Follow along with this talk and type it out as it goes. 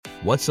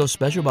What's so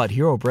special about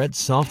Hero Bread's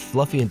soft,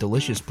 fluffy, and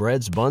delicious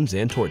breads, buns,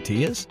 and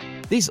tortillas?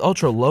 These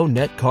ultra-low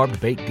net-carb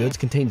baked goods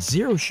contain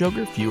zero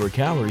sugar, fewer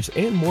calories,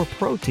 and more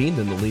protein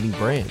than the leading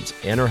brands,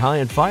 and are high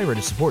in fiber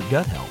to support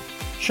gut health.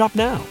 Shop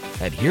now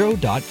at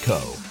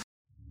hero.co.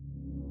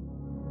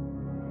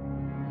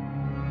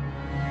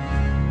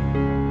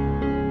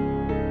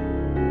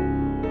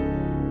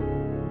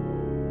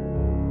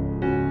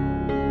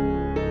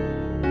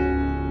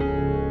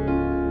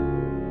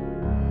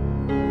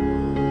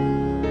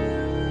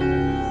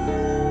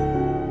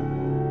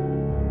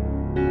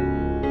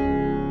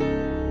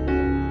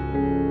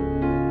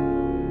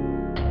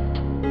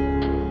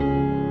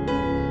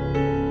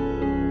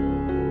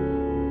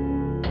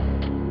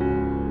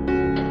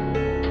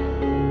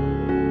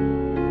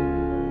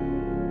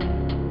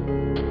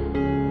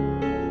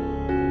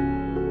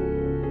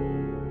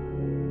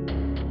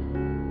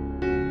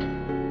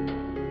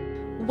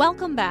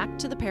 Welcome back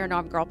to the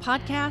Paranormal Girl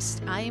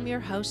Podcast. I am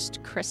your host,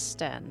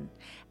 Kristen.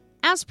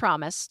 As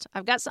promised,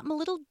 I've got something a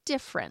little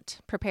different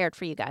prepared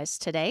for you guys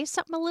today.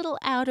 Something a little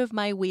out of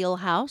my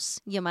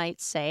wheelhouse, you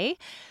might say.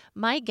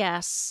 My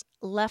guests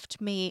left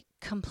me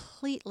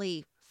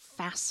completely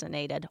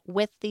fascinated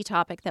with the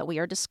topic that we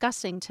are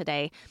discussing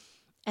today,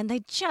 and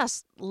they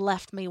just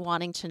left me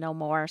wanting to know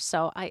more.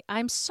 So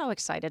I'm so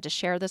excited to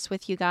share this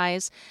with you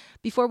guys.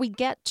 Before we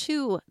get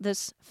to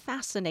this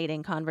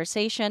fascinating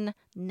conversation,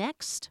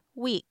 next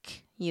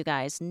week, you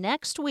guys,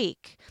 next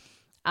week,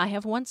 I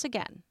have once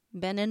again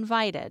been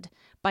invited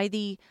by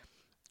the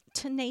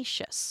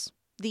tenacious,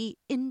 the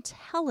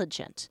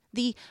intelligent,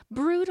 the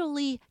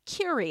brutally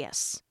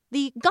curious,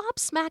 the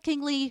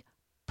gobsmackingly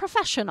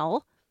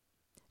professional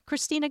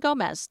Christina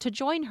Gomez to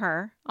join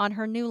her on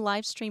her new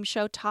live stream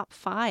show, Top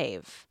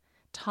 5.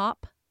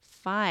 Top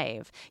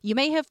 5. You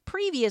may have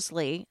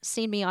previously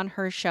seen me on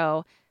her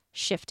show,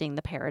 Shifting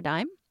the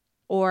Paradigm,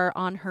 or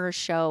on her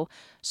show,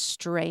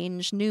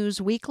 Strange News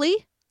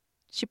Weekly.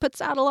 She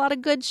puts out a lot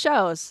of good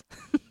shows.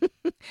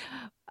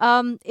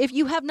 If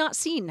you have not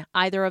seen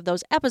either of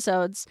those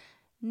episodes,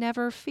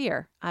 never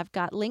fear. I've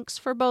got links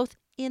for both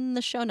in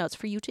the show notes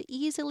for you to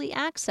easily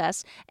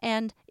access,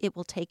 and it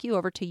will take you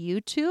over to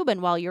YouTube.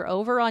 And while you're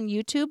over on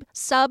YouTube,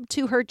 sub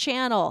to her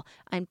channel.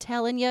 I'm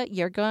telling you,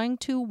 you're going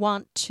to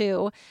want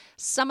to.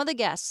 Some of the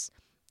guests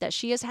that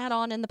she has had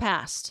on in the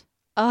past,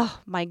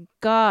 oh my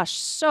gosh,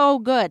 so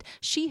good.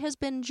 She has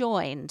been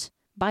joined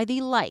by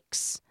the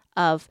likes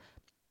of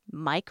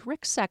Mike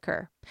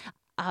Ricksecker,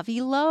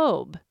 Avi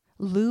Loeb,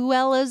 Lou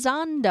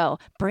Elizondo,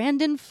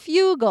 Brandon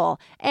Fugel,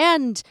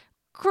 and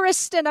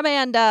Kristen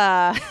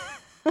Amanda.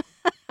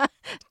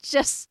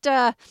 Just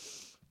a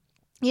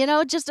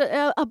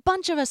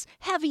bunch of us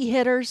heavy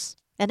hitters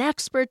and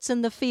experts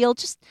in the field,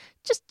 just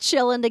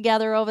chilling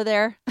together over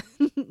there.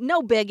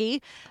 No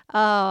biggie.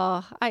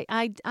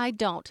 I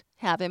don't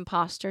have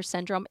imposter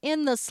syndrome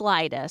in the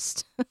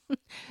slightest,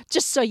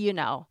 just so you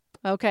know,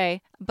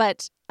 okay?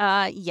 But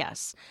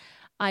yes,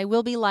 I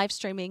will be live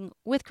streaming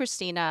with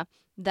Christina.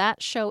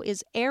 That show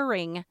is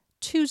airing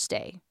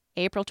Tuesday,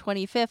 April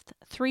 25th,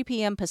 3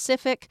 p.m.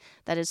 Pacific.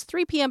 That is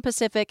 3 p.m.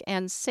 Pacific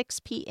and 6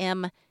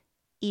 p.m.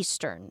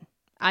 Eastern.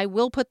 I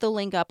will put the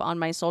link up on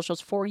my socials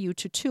for you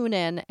to tune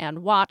in and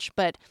watch,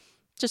 but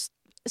just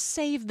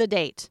save the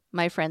date,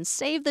 my friends.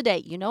 Save the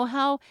date. You know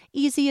how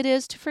easy it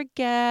is to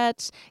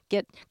forget,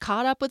 get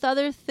caught up with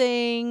other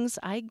things.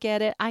 I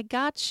get it. I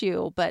got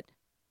you, but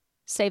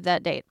save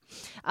that date.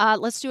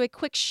 Let's do a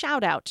quick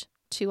shout out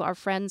to our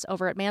friends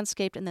over at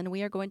Manscaped, and then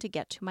we are going to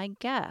get to my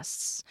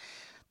guests.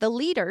 The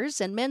leaders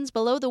in men's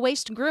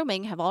below-the-waist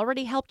grooming have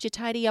already helped you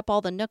tidy up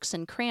all the nooks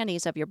and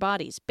crannies of your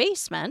body's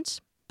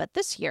basement, but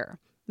this year,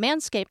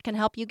 Manscaped can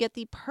help you get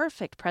the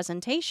perfect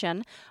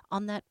presentation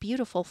on that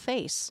beautiful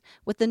face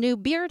with the new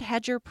Beard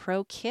Hedger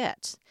Pro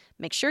Kit.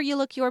 Make sure you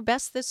look your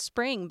best this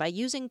spring by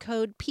using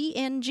code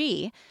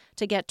PNG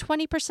to get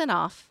 20%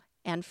 off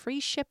and free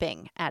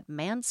shipping at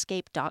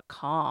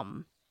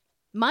manscaped.com.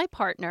 My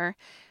partner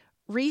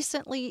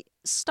recently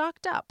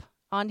stocked up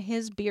on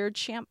his beard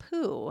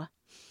shampoo.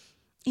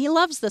 He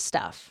loves the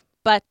stuff,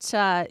 but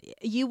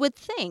you would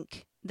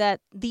think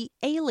that the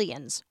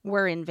aliens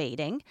were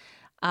invading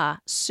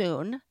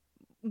soon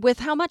with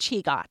how much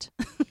he got.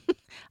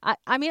 I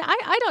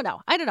don't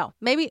know. I don't know.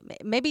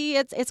 Maybe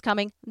it's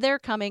coming. They're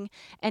coming,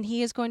 and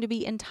he is going to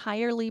be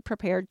entirely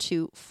prepared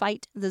to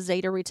fight the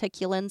Zeta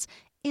Reticulans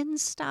in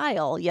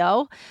style,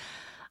 yo.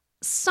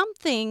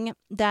 Something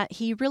that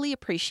he really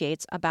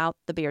appreciates about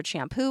the beard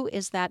shampoo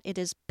is that it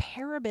is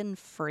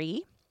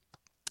paraben-free.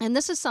 And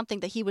this is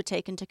something that he would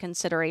take into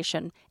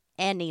consideration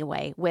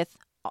anyway with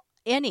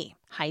any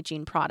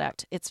hygiene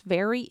product. It's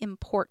very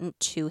important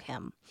to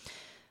him.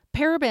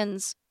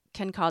 Parabens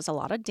can cause a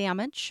lot of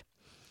damage,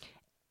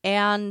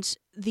 and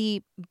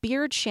the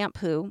beard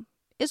shampoo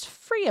is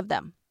free of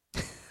them.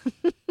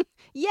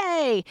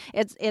 Yay!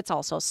 It's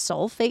also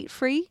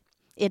sulfate-free.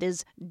 It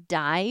is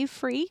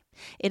dye-free.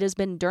 It has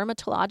been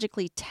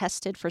dermatologically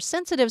tested for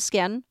sensitive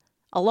skin,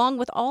 along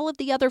with all of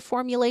the other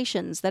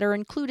formulations that are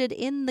included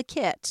in the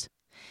kit.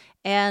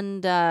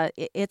 And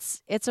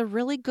it's a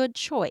really good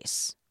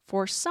choice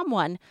for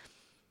someone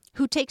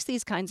who takes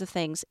these kinds of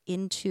things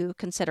into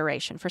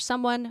consideration, for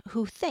someone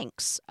who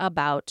thinks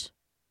about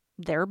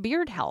their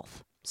beard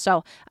health.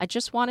 So I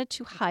just wanted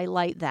to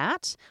highlight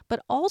that,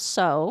 but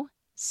also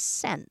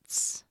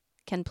scents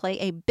can play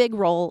a big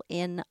role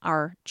in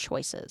our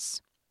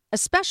choices,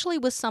 especially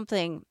with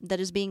something that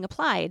is being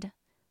applied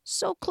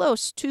so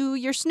close to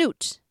your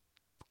snoot,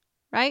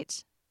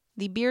 right?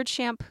 The beard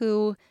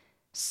shampoo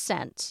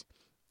scent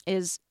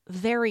is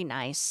very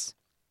nice.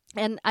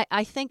 And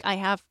I think I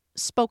have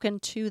spoken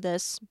to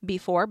this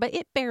before, but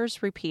it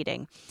bears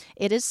repeating.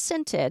 It is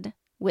scented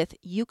with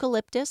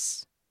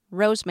eucalyptus,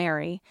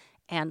 rosemary,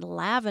 and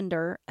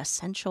lavender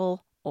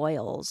essential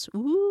oils.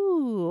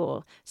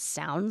 Ooh,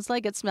 sounds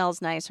like it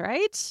smells nice,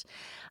 right?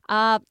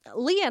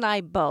 Lee and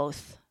I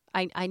both,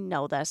 I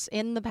know this,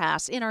 in the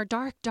past, in our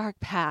dark, dark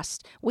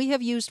past, we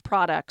have used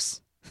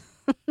products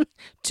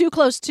too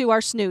close to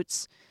our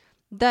snoots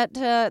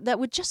that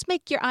would just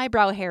make your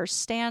eyebrow hairs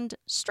stand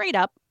straight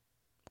up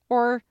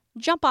or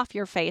jump off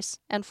your face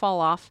and fall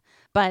off.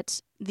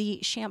 But the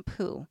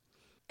shampoo,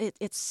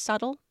 it's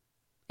subtle,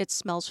 it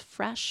smells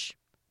fresh,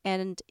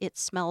 and it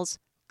smells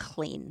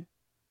clean.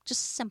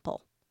 Just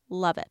simple.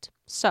 Love it.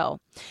 So,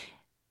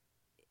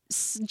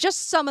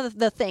 just some of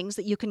the things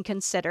that you can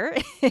consider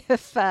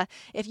if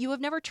you have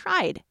never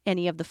tried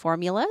any of the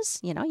formulas,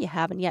 you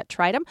haven't yet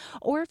tried them,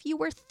 or if you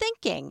were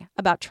thinking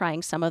about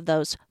trying some of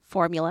those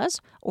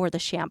formulas or the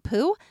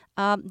shampoo,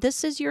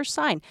 this is your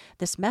sign.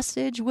 This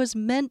message was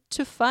meant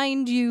to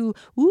find you.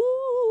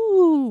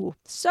 Ooh!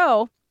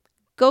 So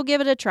go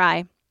give it a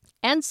try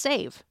and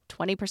save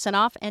 20%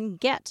 off and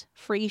get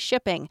free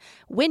shipping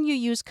when you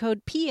use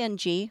code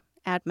PNG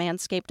at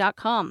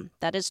manscaped.com.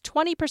 That is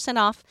 20%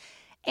 off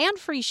and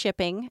free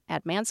shipping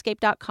at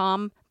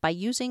manscaped.com by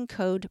using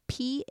code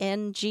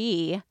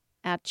PNG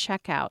at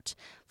checkout.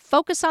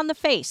 Focus on the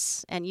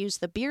face and use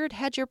the Beard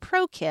Hedger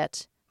Pro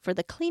Kit for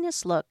the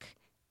cleanest look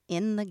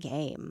in the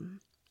game.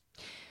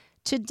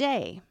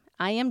 Today,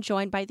 I am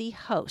joined by the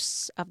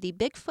hosts of the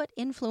Bigfoot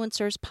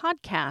Influencers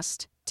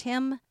podcast,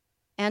 Tim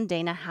and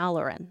Dana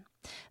Halloran.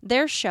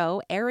 Their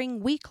show,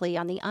 airing weekly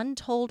on the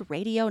Untold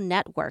Radio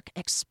Network,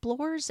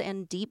 explores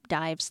and deep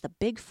dives the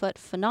Bigfoot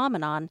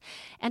phenomenon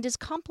and is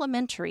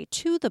complementary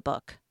to the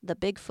book, The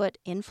Bigfoot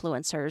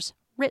Influencers,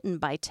 written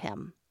by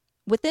Tim.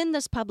 Within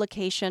this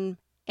publication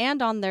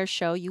and on their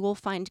show, you will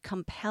find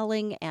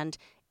compelling and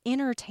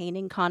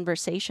entertaining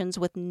conversations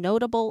with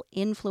notable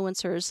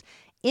influencers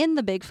in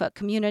the Bigfoot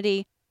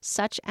community,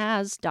 such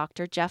as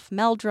Dr. Jeff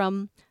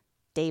Meldrum,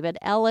 David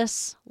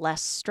Ellis,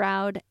 Les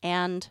Stroud,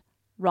 and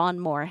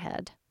Ron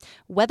Moorhead.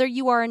 Whether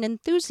you are an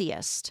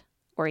enthusiast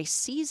or a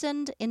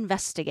seasoned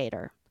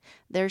investigator,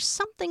 there's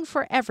something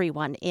for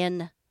everyone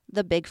in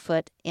the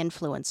Bigfoot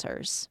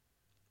Influencers.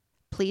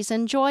 Please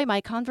enjoy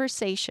my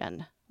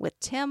conversation with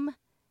Tim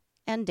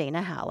and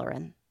Dana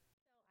Halloran.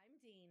 I'm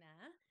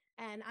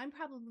Dana, and I'm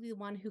probably the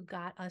one who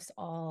got us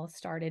all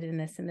started in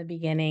this in the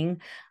beginning.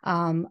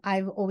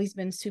 I've always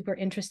been super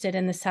interested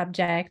in the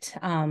subject.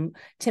 Tim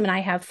and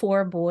I have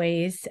 4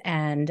 boys,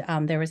 and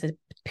there was a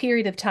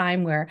period of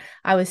time where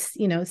I was,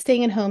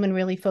 staying at home and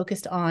really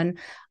focused on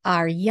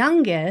our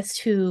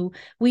youngest, who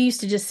we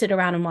used to just sit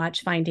around and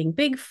watch Finding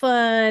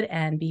Bigfoot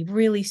and be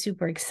really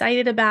super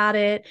excited about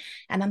it.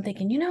 And I'm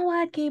thinking, you know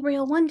what,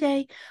 Gabriel, one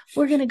day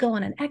we're going to go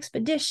on an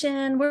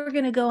expedition. We're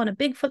going to go on a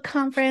Bigfoot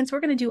conference. We're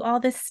going to do all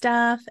this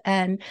stuff.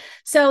 And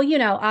so,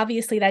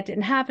 obviously that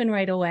didn't happen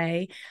right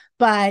away.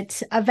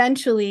 But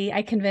eventually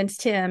I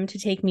convinced him to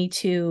take me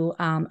to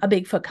a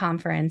Bigfoot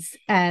conference.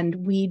 And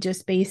we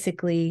just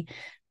basically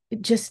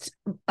just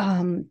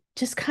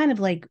kind of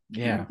like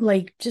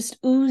just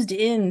oozed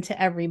into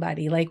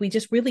everybody. Like, we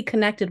just really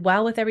connected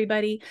well with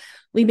everybody.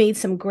 We made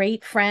some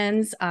great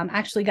friends,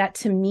 actually got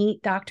to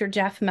meet Dr.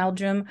 Jeff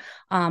Meldrum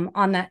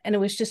on that. And it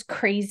was just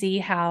crazy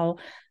how,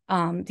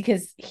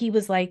 because he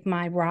was like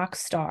my rock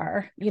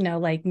star,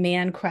 like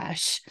man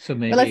crush. So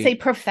maybe, or let's say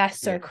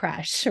professor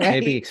crush, right?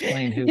 Maybe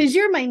explain who, because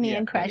you're my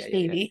man crush,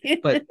 baby.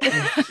 But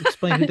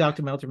explain who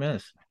Dr. Meldrum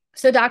is.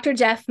 So Dr.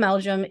 Jeff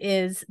Meldrum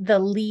is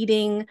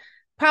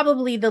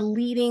probably the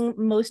leading,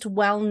 most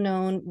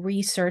well-known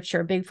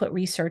researcher, Bigfoot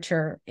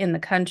researcher in the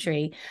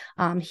country.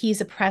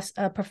 He's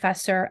a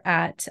professor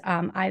at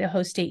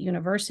Idaho State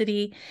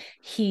University.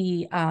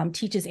 He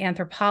teaches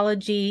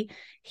anthropology.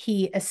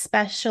 He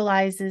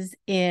specializes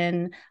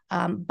in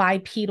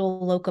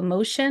bipedal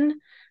locomotion.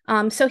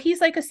 So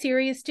he's like a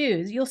serious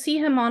dude. You'll see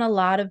him on a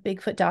lot of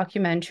Bigfoot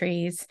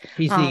documentaries.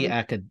 He's the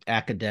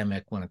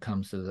academic when it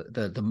comes to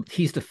the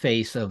he's the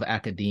face of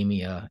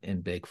academia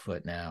in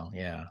Bigfoot now.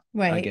 Yeah.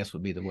 Right. I guess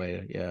would be the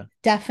way. Yeah.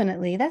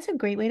 Definitely. That's a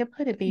great way to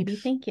put it, baby.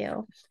 Thank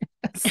you.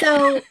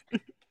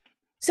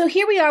 So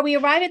here we are. We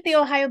arrived at the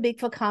Ohio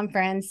Bigfoot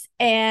Conference,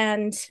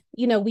 and,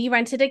 we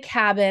rented a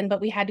cabin, but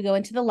we had to go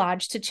into the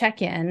lodge to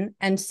check in.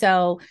 And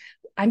so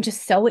I'm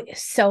just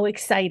so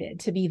excited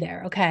to be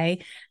there.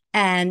 Okay.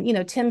 And,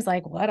 Tim's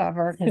like,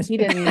 whatever, because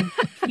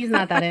he's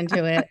not that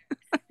into it.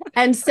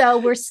 And so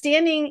we're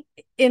standing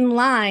in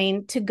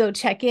line to go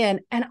check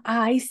in, and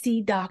I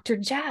see Dr.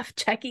 Jeff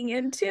checking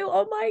in too.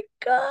 Oh my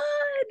God.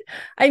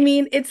 I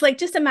mean, it's like,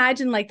 just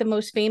imagine like the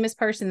most famous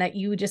person that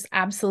you just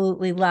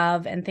absolutely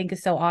love and think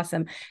is so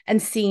awesome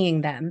and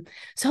seeing them.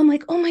 So I'm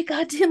like, oh my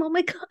God, Tim, oh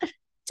my God,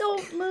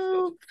 don't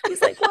move.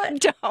 He's like, what?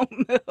 Don't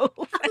move.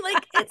 I'm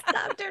like, it's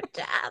Dr.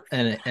 Jeff.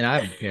 And I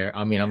don't care.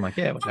 I mean, I'm like,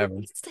 yeah, whatever.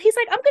 He's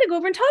like, I'm gonna go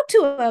over and talk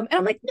to him. And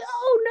I'm like,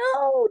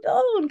 no,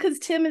 don't, because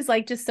Tim is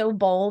like just so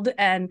bold.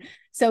 And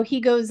so he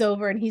goes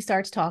over and he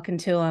starts talking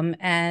to him.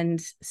 And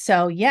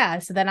so yeah,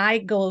 so then I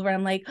go over and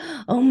I'm like,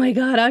 oh my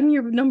God, I'm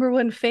your number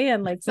one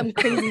fan, like some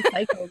crazy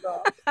psycho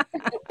girl.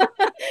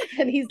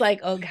 And he's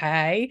like,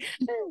 okay.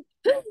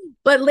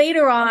 But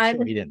later on,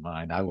 Sure he didn't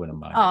mind. I wouldn't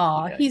mind.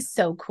 oh, Yeah, he's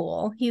so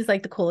cool. He's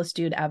like the coolest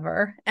dude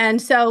ever.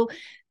 And so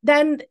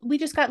then we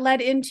just got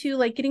led into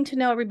like getting to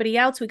know everybody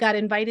else. We got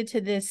invited to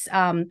this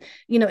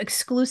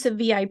exclusive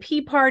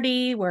VIP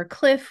party where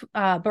Cliff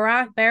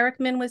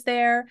Barrickman was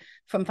there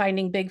from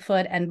Finding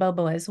Bigfoot, and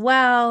Bobo as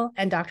well.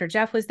 And Dr.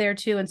 Jeff was there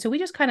too. And so we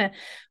just kind of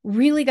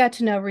really got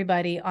to know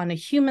everybody on a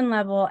human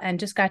level and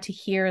just got to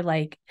hear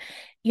like,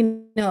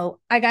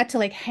 I got to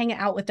like hang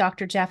out with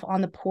Dr. Jeff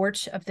on the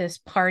porch of this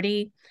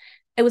party.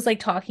 It was like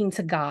talking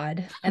to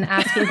God and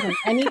asking him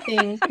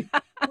anything you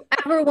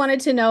ever wanted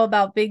to know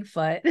about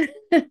Bigfoot.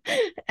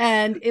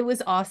 And it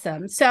was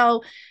awesome.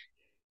 So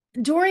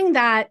during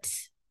that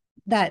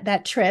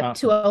trip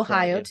to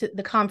Ohio, to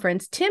the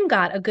conference, Tim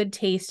got a good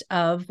taste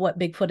of what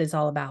Bigfoot is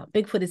all about.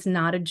 Bigfoot is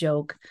not a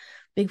joke.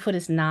 Bigfoot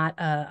is not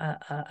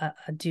a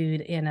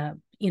dude in a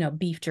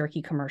beef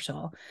jerky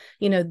commercial.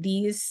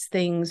 These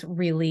things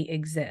really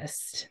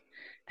exist.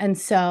 And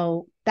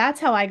so that's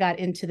how I got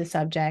into the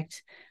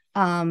subject.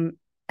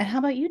 And how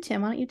about you,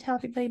 Tim? Why don't you tell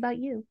everybody about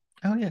you?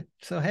 Oh yeah.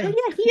 So hey. Oh,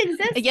 yeah, he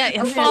exists.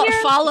 Yeah,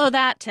 follow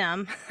that,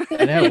 Tim.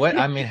 I know what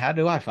I mean. How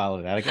do I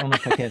follow that? I don't know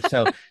if I can.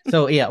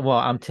 So yeah. Well,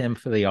 I'm Tim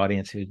for the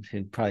audience who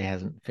probably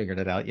hasn't figured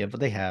it out yet,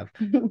 but they have.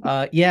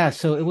 Yeah.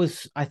 So it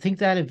was. I think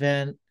that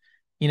event.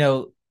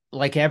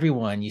 Like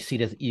everyone, you see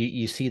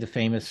you see the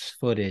famous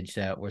footage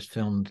that was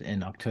filmed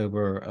in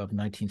October of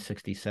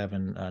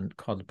 1967,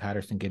 called the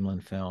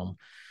Patterson-Gimlin film.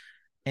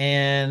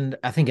 And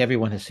I think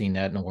everyone has seen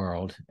that in the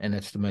world, and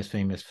it's the most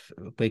famous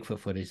Bigfoot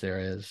footage there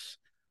is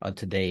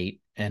to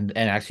date, and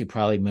actually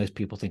probably most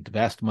people think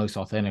the most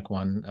authentic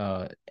one.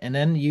 And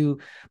then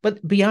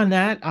but beyond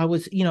that, I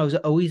was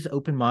always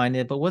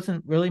open-minded, but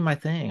wasn't really my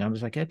thing. I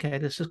was like, okay,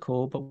 this is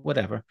cool, but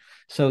whatever.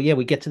 So yeah,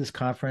 we get to this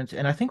conference,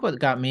 and I think what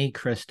got me,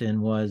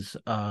 Kristen, was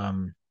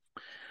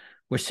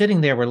we're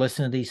sitting there, we're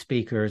listening to these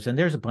speakers, and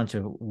there's a bunch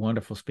of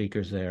wonderful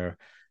speakers there,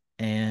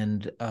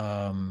 and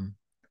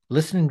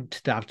listening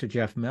to Dr.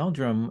 Jeff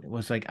Meldrum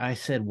was like, I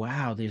said,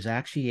 wow, there's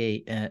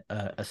actually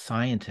a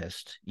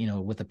scientist,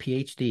 with a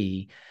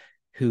PhD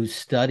who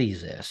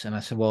studies this. And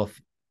I said, well,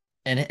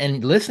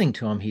 and listening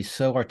to him, he's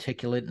so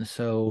articulate and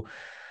so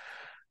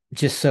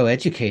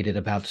educated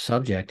about the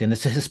subject, and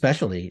it's his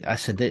specialty. I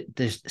said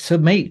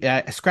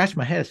that I scratched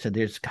my head. I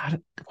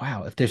said,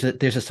 wow, if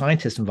there's a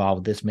scientist involved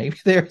with this, maybe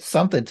there's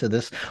something to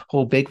this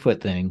whole Bigfoot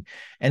thing.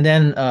 And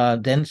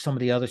then some of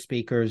the other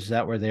speakers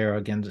that were there,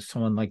 again,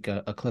 someone like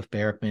a Cliff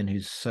Barrickman,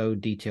 who's so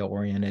detail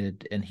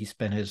oriented, and he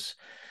spent his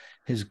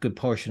good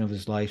portion of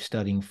his life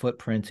studying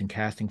footprints and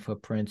casting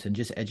footprints and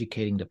just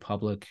educating the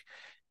public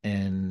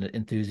and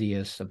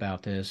enthusiasts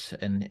about this.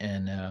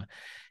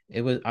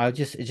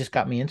 It just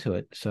got me into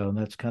it. So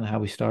that's kind of how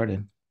we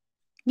started.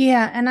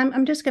 Yeah. And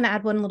I'm just going to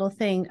add one little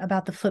thing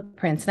about the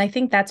footprints. And I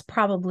think that's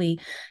probably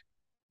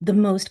the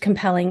most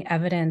compelling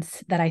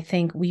evidence that I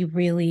think we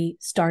really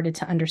started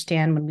to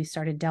understand when we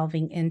started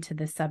delving into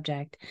this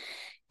subject,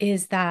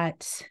 is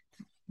that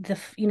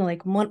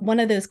like one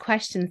of those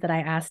questions that I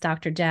asked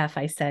Dr. Jeff,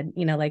 I said,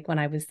 like when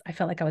I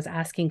felt like I was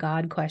asking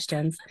God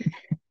questions,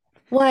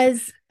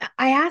 was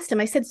I asked him,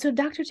 I said, so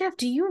Dr. Jeff,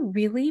 do you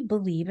really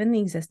believe in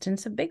the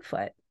existence of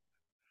Bigfoot?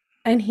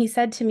 And he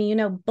said to me,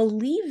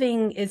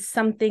 believing is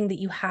something that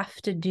you have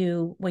to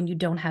do when you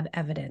don't have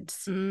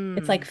evidence.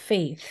 It's like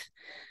faith,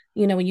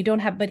 when you don't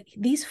have, but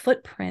these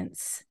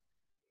footprints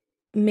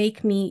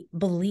make me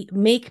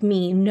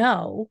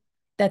know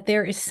that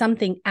there is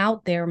something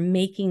out there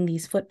making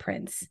these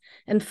footprints.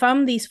 And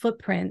from these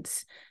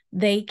footprints,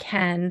 they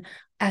can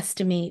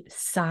estimate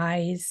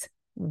size,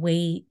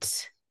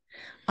 weight,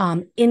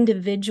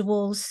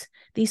 individuals.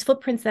 These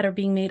footprints that are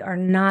being made are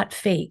not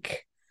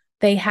fake.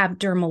 They have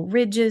dermal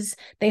ridges.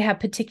 They have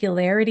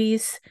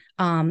particularities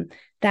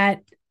that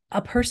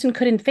a person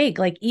couldn't fake.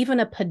 Like even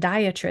a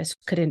podiatrist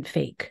couldn't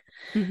fake.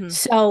 Mm-hmm.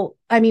 So,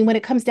 I mean, when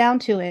it comes down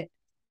to it,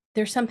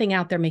 there's something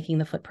out there making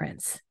the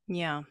footprints.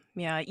 Yeah.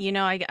 Yeah.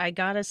 I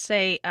gotta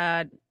say,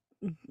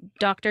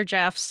 Dr.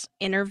 Jeff's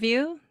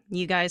interview,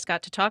 you guys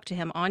got to talk to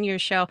him on your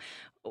show.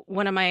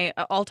 One of my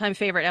all-time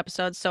favorite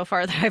episodes so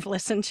far that I've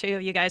listened to,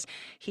 you guys.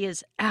 He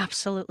is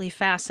absolutely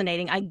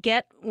fascinating. I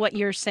get what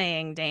you're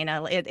saying,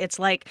 Dana. It's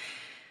like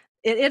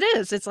it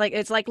is. It's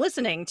like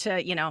listening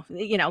to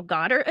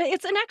God, or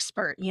it's an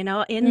expert,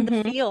 in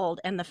the field,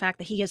 and the fact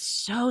that he is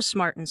so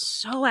smart and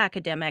so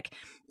academic,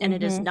 and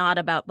it is not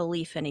about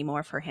belief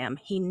anymore for him.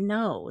 He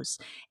knows,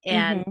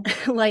 and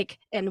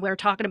and we're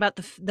talking about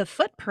the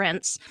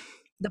footprints.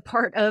 the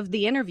part of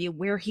the interview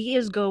where he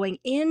is going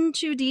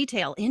into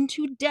detail,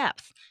 into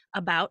depth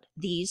about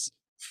these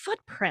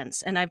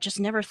footprints. And I've just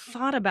never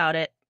thought about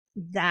it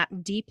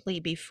that deeply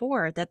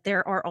before, that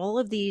there are all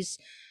of these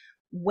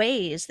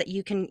ways that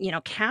you can,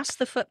 cast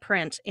the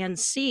footprint and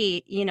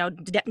see,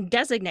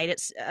 designate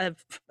it,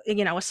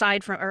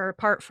 aside from or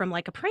apart from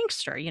like a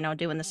prankster,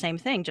 doing the same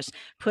thing, just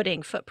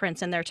putting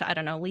footprints in there to, I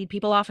don't know, lead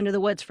people off into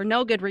the woods for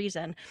no good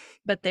reason.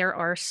 But there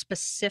are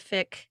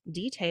specific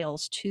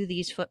details to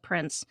these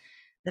footprints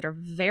that are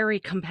very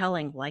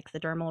compelling, like the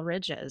dermal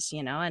ridges,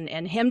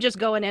 and him just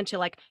going into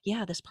like,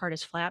 yeah, this part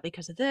is flat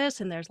because of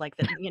this, and there's like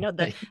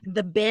the,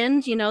 the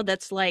bend,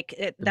 that's like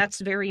that's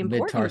very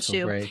important Mid-tarsal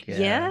to break, what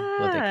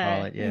they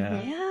call it,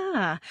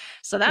 yeah.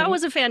 So that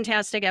was a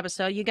fantastic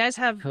episode. You guys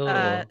have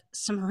cool.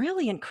 some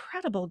really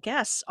incredible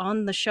guests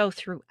on the show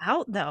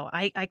throughout, though.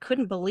 I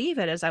couldn't believe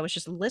it as I was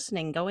just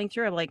listening, going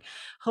through. I'm like,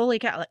 holy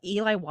cow,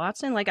 Eli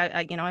Watson. Like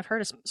I've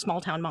heard of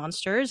Small Town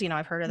Monsters.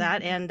 I've heard of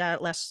that, and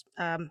Les.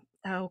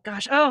 Oh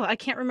gosh. Oh, I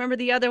can't remember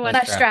the other one.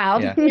 Les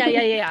Stroud.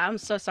 Yeah. I'm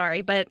so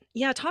sorry. But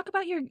yeah, talk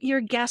about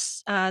your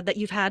guests that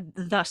you've had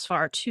thus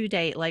far to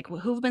date. Like,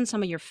 who've been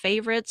some of your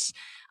favorites?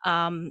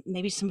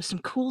 Maybe some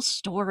cool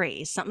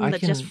stories, something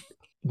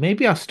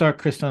maybe I'll start,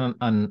 Kristen,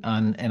 on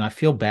and I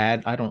feel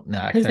bad. I don't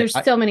know. Because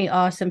there's so many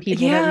awesome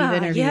people that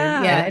we've interviewed.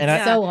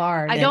 It's so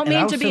hard. I don't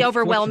mean to be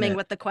overwhelming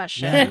with the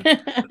question.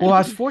 Well, I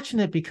was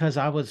fortunate because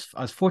I was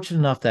fortunate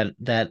enough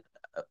that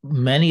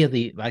many of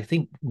I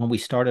think when we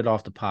started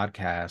off the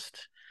podcast,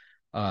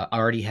 I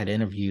already had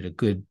interviewed a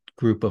good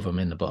group of them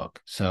in the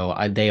book. So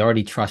they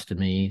already trusted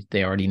me.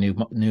 They already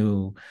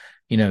knew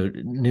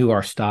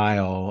our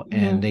style,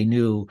 and they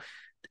knew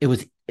it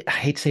was, I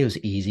hate to say it was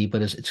easy,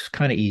 but it's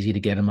kind of easy to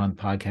get them on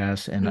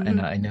podcasts.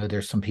 And I know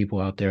there's some people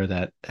out there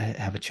that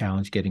have a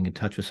challenge getting in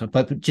touch with some,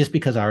 but just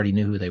because I already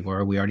knew who they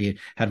were, we already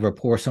had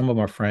rapport. Some of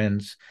them are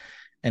friends.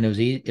 And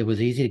it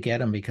was easy to get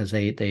them because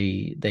they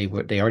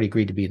already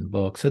agreed to be in the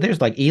book. So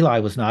there's like, Eli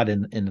was not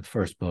in the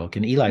first book,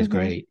 and Eli's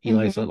great.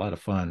 Eli's a lot of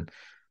fun.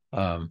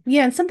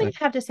 And something I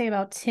have to say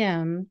about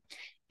Tim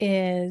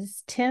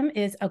is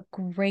a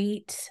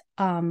great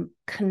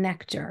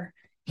connector.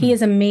 He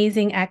is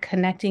amazing at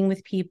connecting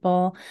with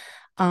people.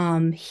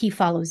 He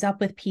follows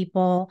up with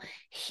people.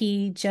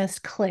 He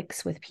just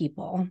clicks with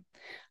people.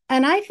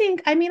 And I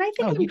think I'm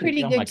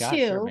pretty good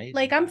too.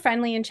 Like, I'm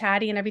friendly and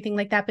chatty and everything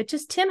like that. But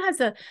just Tim has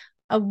a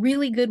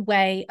really good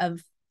way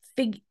of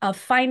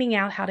finding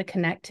out how to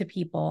connect to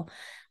people.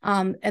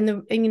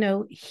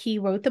 He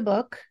wrote the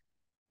book.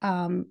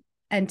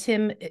 And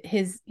Tim,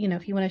 if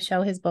you want to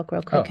show his book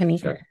real quick,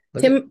 Sure.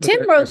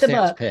 Tim wrote the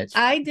book. Pitch.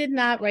 I did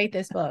not write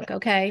this book,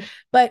 okay?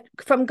 But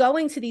from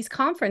going to these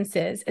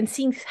conferences and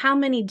seeing how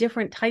many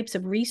different types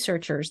of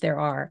researchers there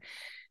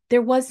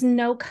was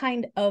no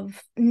kind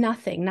of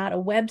nothing, not a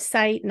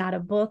website, not a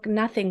book,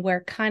 nothing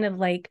where kind of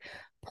like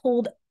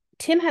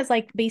Tim has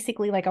like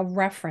basically like a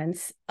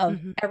reference of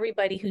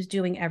everybody who's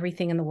doing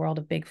everything in the world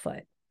of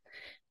Bigfoot.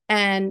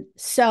 And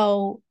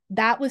so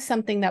that was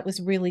something that was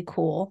really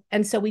cool.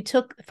 And so we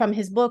took from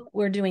his book,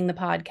 we're doing the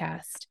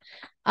podcast.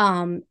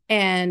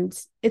 And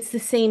it's the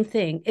same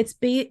thing.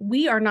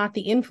 We are not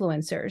the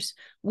influencers.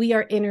 We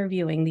are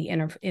interviewing the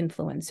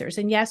influencers.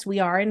 And yes, we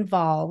are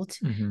involved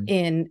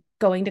in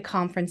going to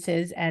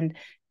conferences, and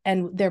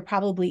there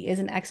probably is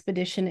an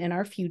expedition in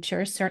our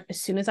future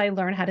as soon as I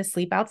learn how to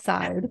sleep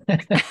outside.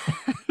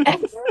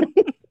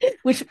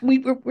 Which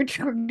we're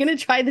going to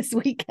try this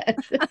weekend.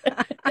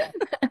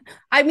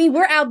 I mean,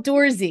 we're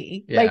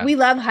outdoorsy. Yeah. Like, we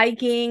love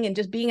hiking and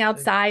just being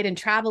outside and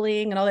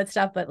traveling and all that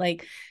stuff. But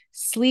like,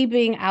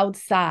 sleeping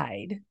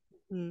outside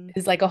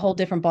is like a whole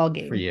different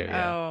ballgame. For you,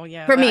 yeah. Oh,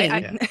 yeah. For me.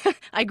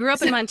 I grew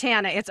up in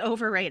Montana. It's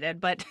overrated,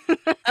 but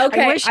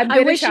okay,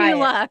 I wish you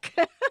luck.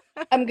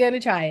 I'm going to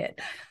try it.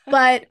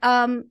 But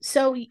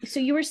so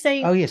you were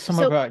saying. Oh,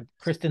 yeah.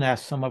 Kristen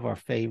asked some of our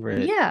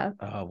favorite. Yeah.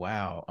 Oh,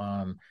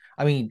 wow.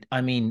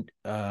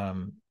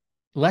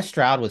 Les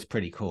Stroud was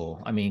pretty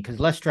cool. I mean, because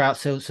Les Stroud.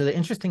 So the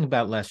interesting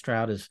about Les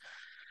Stroud is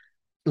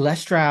Les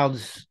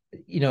Stroud's.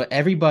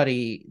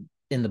 Everybody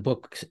in the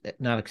book,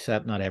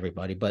 not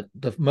everybody, but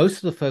most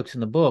of the folks in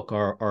the book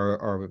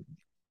are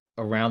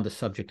around the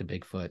subject of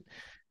Bigfoot.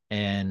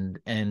 And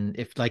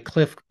if, like,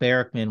 Cliff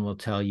Barrickman will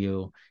tell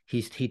you,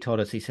 he told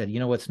us, he said,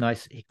 what's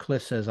nice,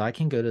 Cliff says, I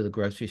can go to the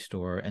grocery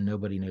store and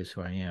nobody knows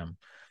who I am.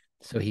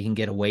 So he can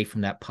get away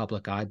from that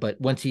public eye.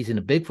 But once he's in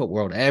the Bigfoot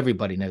world,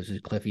 everybody knows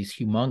who's Cliff. He's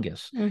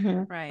humongous.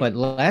 Right. But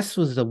Les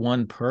was the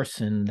one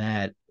person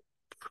that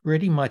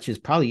pretty much is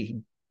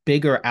probably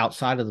bigger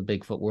outside of the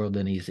Bigfoot world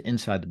than he's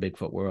inside the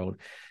Bigfoot world.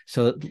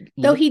 So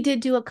though he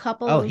did do a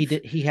couple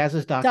he has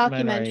his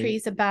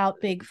documentaries about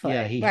Bigfoot.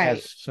 Yeah, he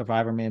has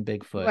Survivor Man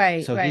Bigfoot.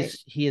 Right. So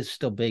he is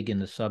still big in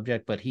the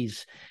subject, but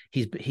he's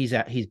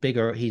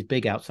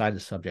big outside the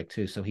subject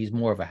too. So he's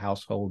more of a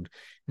household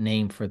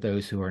name for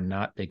those who are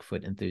not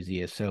Bigfoot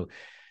enthusiasts. So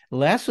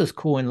Les was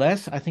cool, and I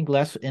think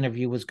Les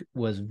interview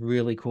was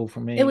really cool for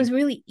me. It was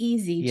really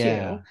easy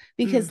Yeah. too,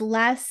 because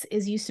Les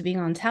is used to being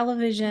on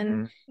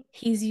television. Mhm.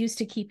 He's used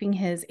to keeping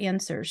his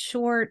answers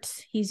short.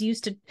 He's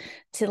used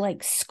to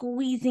like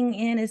squeezing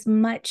in as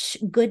much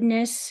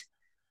goodness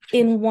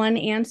in one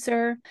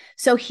answer.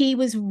 So he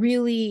was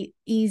really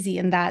easy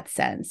in that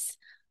sense.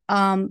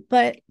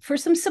 But for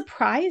some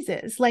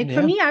surprises, like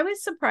for Yeah. me, I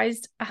was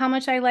surprised how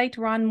much I liked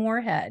Ron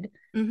Moorhead.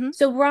 Mm-hmm.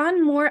 So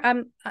Ron Moore,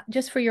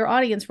 just for your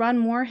audience, Ron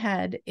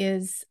Moorhead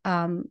is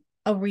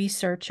a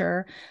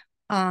researcher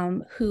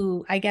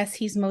who I guess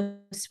he's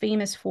most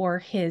famous for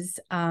his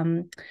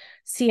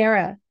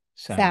Sierra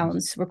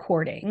sounds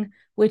recording,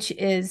 which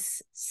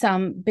is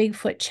some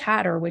Bigfoot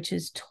chatter, which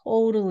is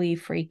totally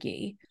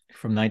freaky.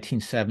 From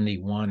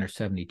 1971 or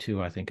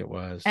 72, I think it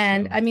was.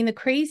 And So. I mean, the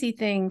crazy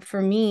thing for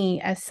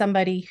me, as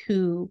somebody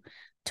who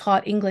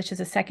taught English as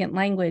a second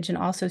language and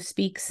also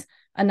speaks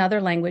another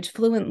language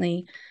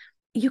fluently,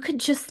 you could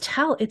just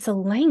tell it's a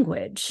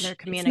language. They're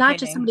It's not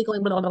just communicating. somebody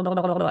going, blah, blah, blah,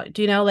 blah, blah, blah.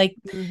 Do you know, like,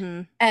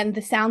 Mm-hmm. and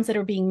the sounds that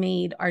are being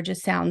made are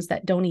just sounds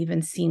that don't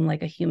even seem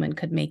like a human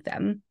could make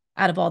them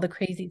out of all the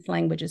crazy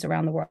languages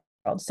around the world.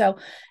 So,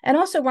 and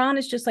also Ron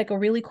is just like a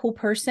really cool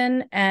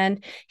person.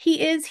 And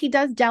he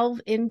does delve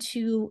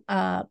into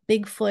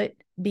Bigfoot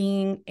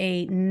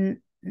being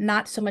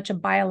not so much a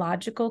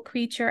biological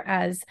creature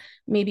as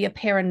maybe a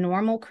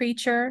paranormal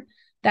creature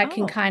that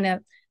can kind of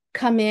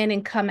come in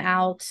and come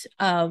out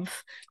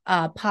of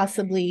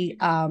possibly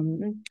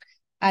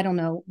I don't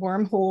know,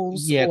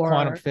 wormholes. Yeah, or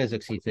quantum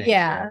physics, he thinks.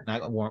 Yeah.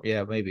 Not warm,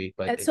 yeah, maybe.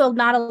 But so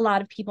not a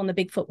lot of people in the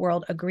Bigfoot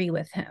world agree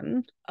with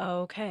him.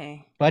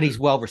 Okay. But he's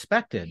well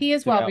respected. He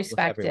is well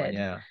respected. Everyone,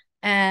 yeah.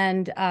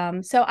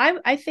 And so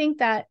I think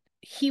that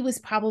he was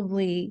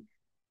probably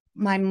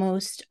my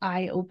most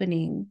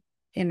eye-opening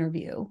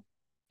interview.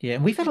 Yeah,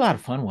 and we've had a lot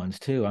of fun ones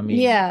too. I mean,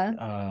 yeah.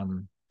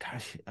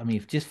 Gosh, I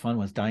mean, just fun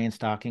ones. Diane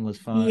Stocking was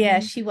fun. Yeah,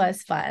 she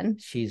was fun.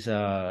 She's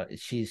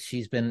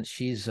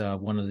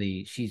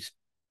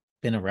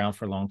been around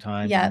for a long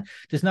time. Yeah.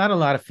 There's not a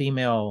lot of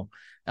female.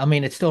 I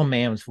mean, it's still a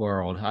man's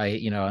world.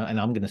 And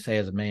I'm going to say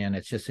as a man,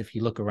 it's just if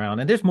you look around,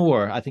 and there's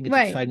more. I think it's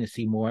exciting to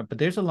see more. But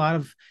there's a lot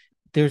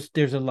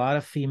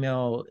of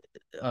female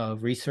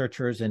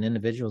researchers and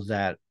individuals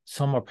that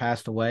some are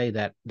passed away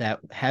that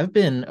have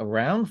been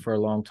around for a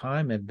long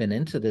time, have been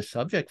into this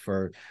subject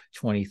for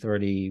 20,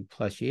 30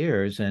 plus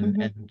years,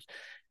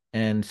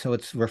 and so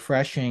it's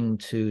refreshing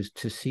to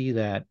see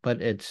that.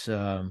 But it's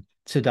so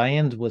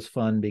Diane's was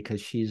fun because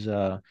she's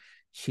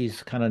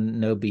kind of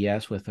no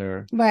BS with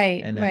her,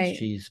 right? And right.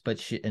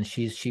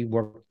 she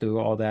worked through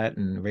all that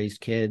and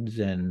raised kids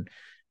and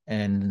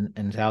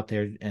is out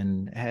there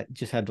and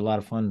just had a lot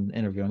of fun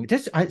interviewing.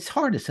 It's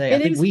hard to say.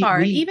 It is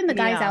hard. Even the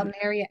guys out in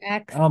Area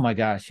X. Oh my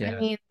gosh, yeah. I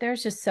mean,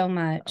 there's just so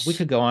much. We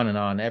could go on and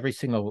on. Every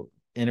single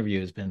interview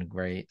has been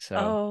great. So.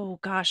 Oh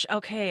gosh.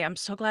 Okay, I'm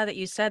so glad that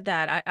you said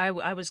that.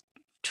 I was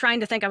trying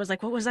to think. I was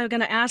like, what was I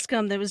going to ask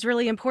him that was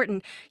really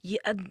important?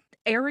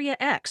 Area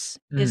X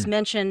is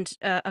mentioned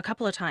a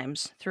couple of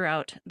times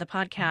throughout the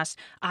podcast.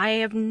 I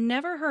have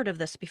never heard of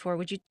this before.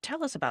 Would you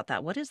tell us about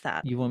that? What is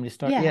that? You want me to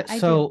start? Yeah.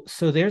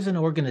 So there's an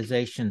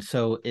organization.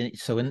 So in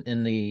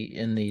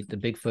the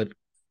Bigfoot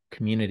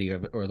community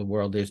or the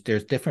world, there's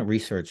different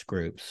research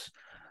groups.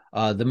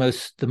 The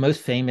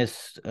most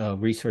famous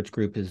research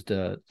group is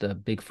the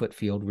Bigfoot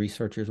Field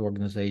Researchers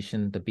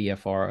Organization, the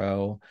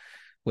BFRO,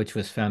 which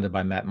was founded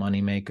by Matt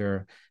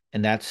Moneymaker.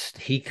 And that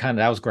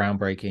was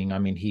groundbreaking. I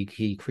mean,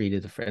 he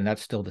created and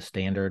that's still the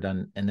standard.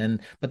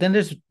 But then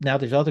there's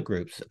other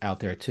groups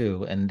out there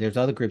too. And there's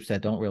other groups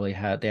that don't really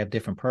they have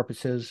different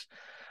purposes.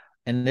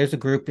 And there's a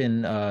group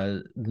in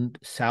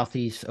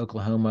Southeast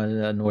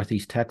Oklahoma,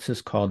 Northeast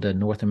Texas called the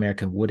North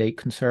American Wood-Ape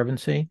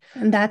Conservancy.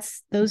 And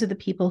those are the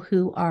people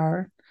who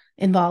are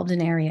involved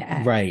in Area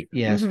X. Right.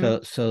 Yes.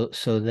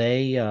 So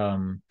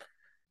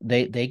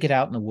they get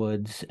out in the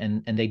woods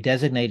and they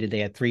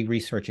had 3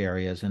 research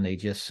areas, and they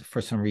just,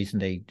 for some reason,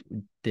 they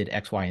did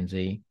X, Y, and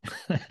Z.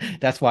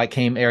 That's why it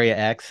came Area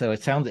X. So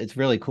it's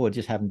really cool. It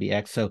just happened to be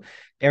X. So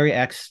Area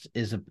X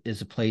is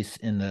a place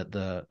in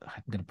the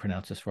I'm going to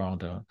pronounce this wrong,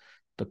 the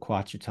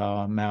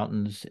Ouachita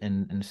Mountains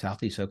in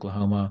southeast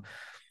Oklahoma,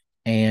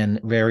 and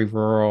very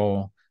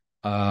rural.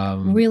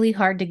 Really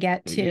hard to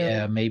get to.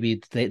 Yeah, maybe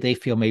they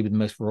feel maybe the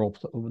most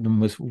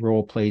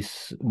rural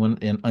place in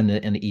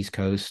the East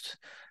Coast.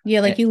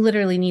 Yeah, like you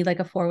literally need like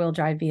a 4-wheel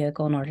drive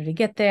vehicle in order to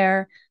get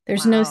there.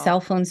 There's no cell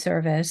phone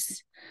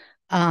service,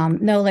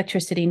 no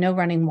electricity, no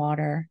running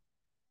water.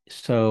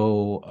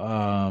 So,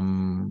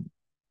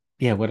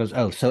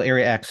 so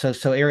Area X.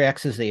 So Area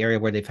X is the area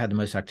where they've had the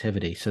most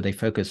activity. So they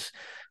focus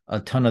a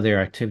ton of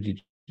their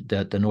activity,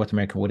 the North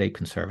American Wood-Ape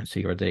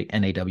Conservancy, or the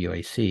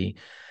NAWAC.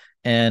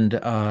 And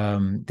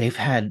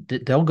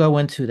they'll go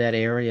into that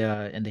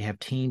area, and they have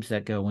teams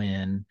that go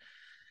in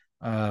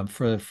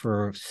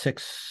for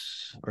 6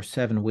 or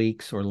 7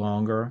 weeks or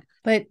longer.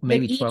 But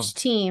maybe each 12.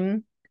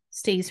 team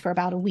stays for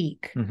about a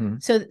week. Mm-hmm.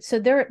 So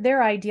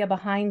their idea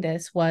behind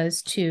this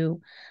was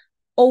to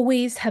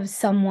always have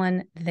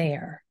someone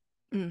there.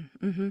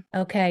 Mm-hmm.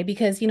 Okay.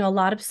 Because, a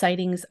lot of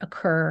sightings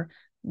occur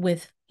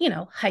with,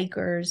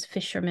 hikers,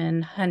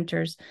 fishermen,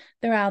 hunters.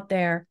 They're out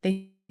there,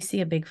 they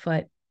see a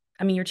Bigfoot.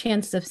 I mean, your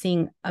chances of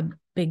seeing a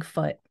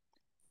Bigfoot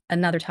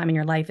another time in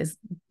your life is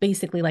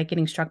basically like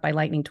getting struck by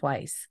lightning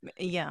twice.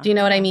 Yeah. Do you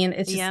know what I mean?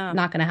 It's just Yeah.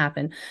 not going to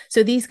happen.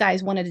 So these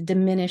guys wanted to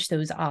diminish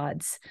those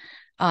odds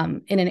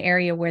in an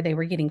area where they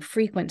were getting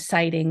frequent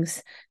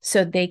sightings.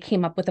 So they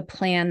came up with a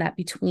plan that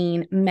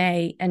between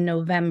May and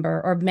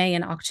November, or May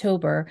and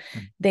October,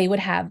 they would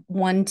have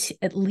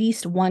at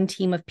least one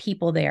team of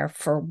people there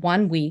for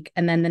 1 week,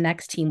 and then the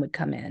next team would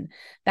come in.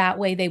 That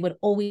way they would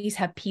always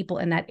have people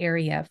in that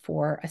area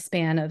for a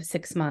span of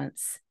 6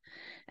 months.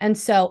 And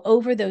so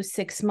over those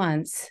 6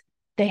 months,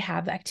 they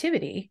have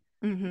activity.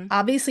 Mm-hmm.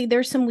 Obviously,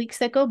 there's some weeks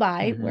that go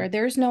by where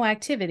there's no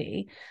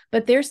activity,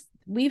 but there's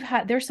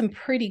some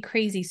pretty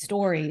crazy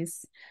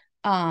stories,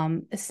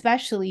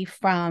 especially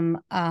from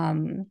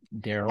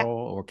Daryl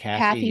or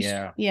Kathy.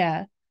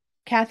 Yeah.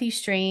 Kathy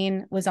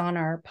Strain was on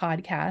our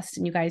podcast,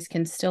 and you guys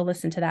can still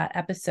listen to that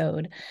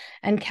episode.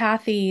 And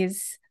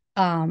Kathy's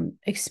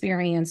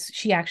experience,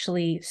 she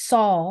actually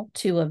saw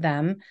 2 of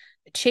them,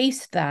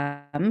 chased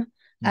them.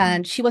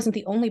 And she wasn't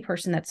the only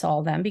person that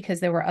saw them,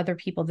 because there were other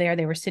people there.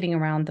 They were sitting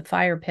around the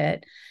fire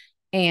pit,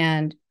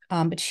 and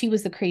but she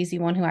was the crazy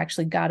one who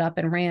actually got up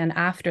and ran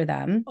after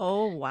them.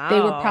 Oh, wow. They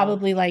were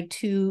probably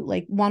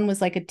one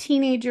was like a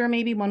teenager,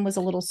 maybe one was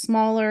a little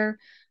smaller.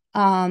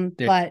 But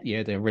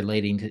they're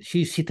relating to,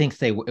 she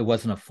thinks it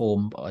wasn't a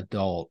full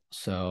adult.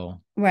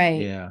 So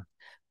right. Yeah.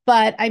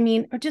 But I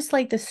mean, just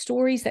like the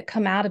stories that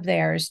come out of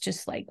there is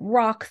just like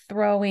rock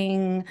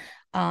throwing,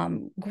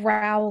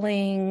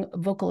 growling,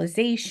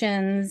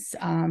 vocalizations,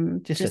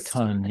 just a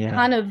ton. Yeah.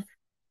 Ton of.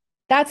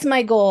 That's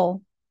my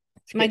goal.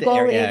 My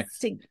goal is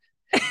to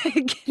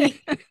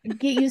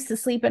get used to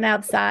sleeping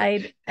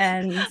outside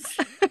and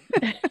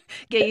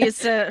get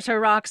used to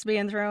rocks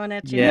being thrown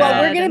at you. Yeah.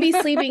 Well, we're going to be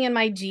sleeping in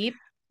my Jeep.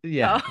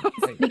 Yeah.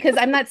 Because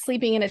I'm not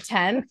sleeping in a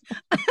tent.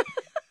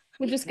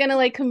 We're just going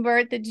to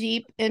convert the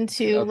Jeep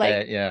into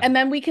and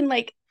then we can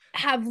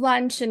have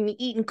lunch and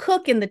eat and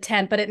cook in the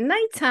tent. But at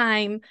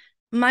nighttime,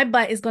 my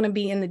butt is going to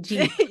be in the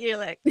Jeep. You're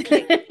like,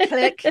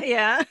 click,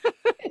 yeah.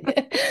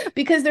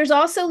 Because there's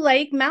also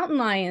mountain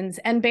lions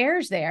and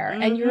bears there,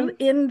 and you're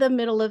in the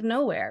middle of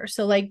nowhere.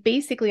 So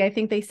basically, I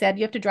think they said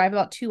you have to drive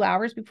about 2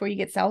 hours before you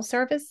get cell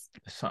service.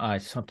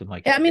 Something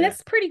like that. I mean,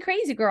 it's pretty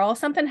crazy, girl.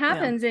 Something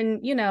happens and,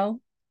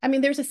 I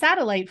mean, there's a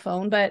satellite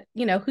phone, but,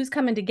 who's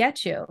coming to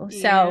get you?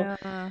 So,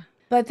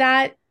 but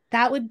that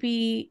would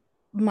be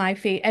my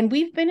fate. And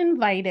we've been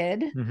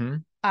invited.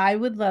 I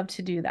would love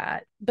to do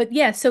that. But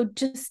yeah, so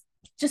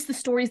just the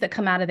stories that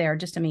come out of there are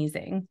just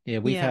amazing. Yeah,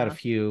 we've had a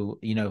few,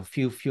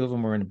 few of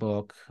them were in the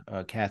book.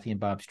 Kathy and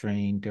Bob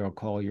Strain, Daryl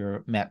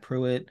Collier, Matt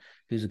Pruitt,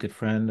 who's a good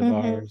friend of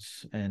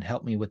ours and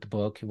helped me with the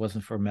book. If it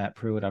wasn't for Matt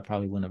Pruitt, I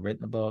probably wouldn't have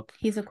written the book.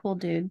 He's a cool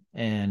dude.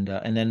 And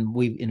then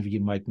we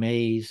interviewed Mike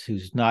Mays,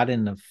 who's not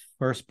in the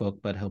first book,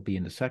 but he'll be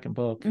in the second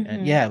book.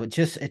 And it's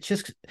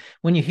just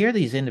when you hear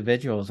these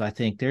individuals, I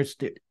think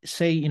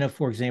say,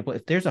 for example,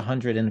 if there's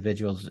 100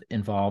 individuals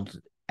involved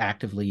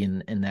actively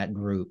in that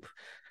group,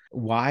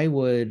 why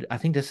would, I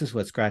think this is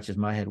what scratches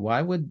my head, why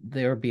would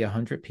there be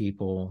 100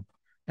 people,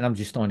 and I'm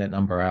just throwing that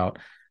number out,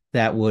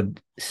 that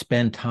would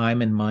spend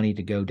time and money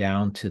to go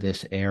down to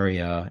this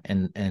area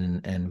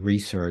and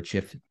research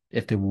if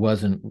they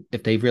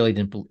really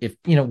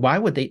didn't, why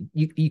would they,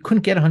 you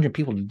couldn't get 100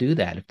 people to do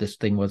that if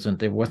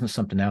there wasn't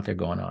something out there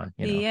going on.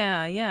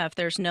 Yeah, if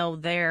there's no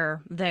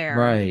there.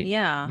 Right.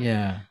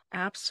 Yeah,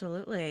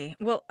 absolutely.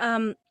 Well,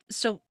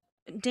 so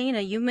Dana,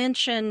 you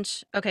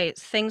mentioned,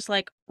 things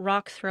like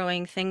rock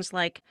throwing, things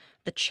like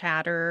the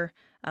chatter,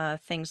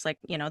 things like,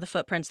 the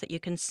footprints that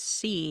you can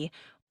see.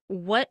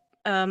 What,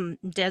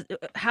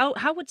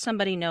 how would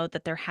somebody know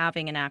that they're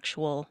having an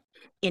actual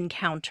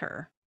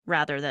encounter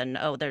rather than,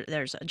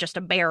 there's just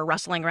a bear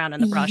rustling around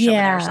in the brush over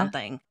there or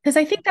something? Because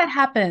I think that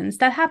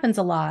happens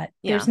a lot.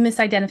 There's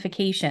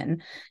misidentification.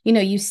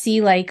 You see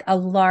a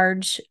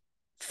large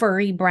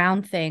furry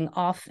brown thing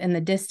off in the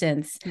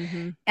distance.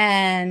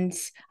 And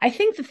I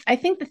think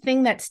the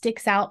thing that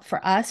sticks out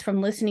for us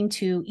from listening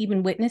to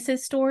even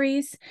witnesses'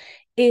 stories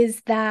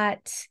is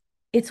that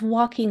it's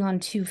walking on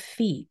 2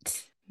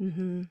 feet.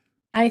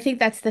 I think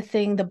that's the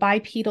thing. The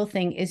bipedal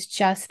thing is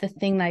just the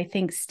thing that I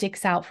think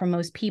sticks out for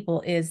most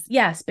people is,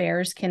 yes,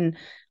 bears can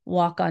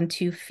walk on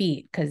 2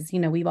 feet because,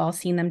 we've all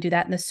seen them do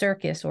that in the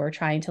circus or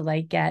trying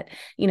to get,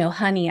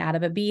 honey out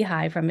of a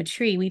beehive from a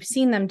tree. We've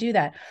seen them do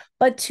that.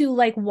 But to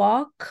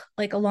walk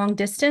a long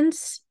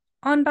distance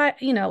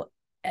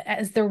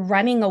as they're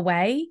running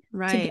away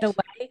to get away.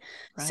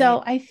 Right.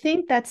 So I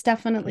think that's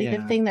definitely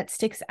the thing that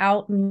sticks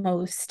out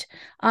most.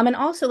 And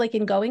also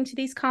in going to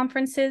these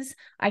conferences,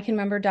 I can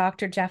remember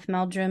Dr. Jeff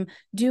Meldrum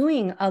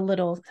doing a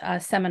little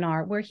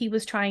seminar where he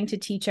was trying to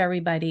teach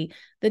everybody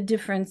the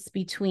difference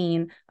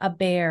between a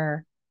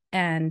bear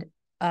and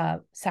a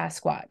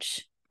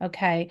Sasquatch.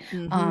 Okay.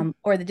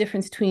 Or the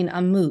difference between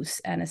a moose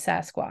and a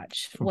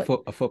Sasquatch. From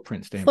a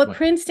footprint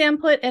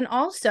standpoint. And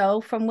also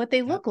from what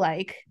they look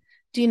like.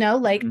 Do you know,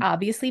 like,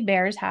 obviously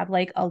bears have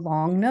like a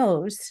long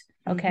nose.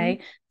 Okay.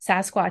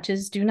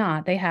 Sasquatches do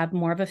not. They have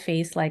more of a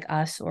face like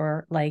us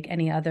or like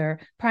any other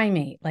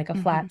primate, like a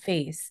flat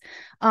face.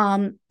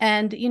 And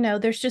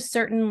there's just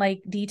certain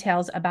like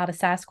details about a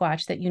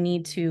Sasquatch that you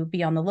need to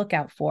be on the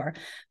lookout for.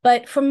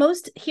 But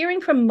hearing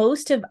from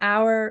most of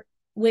our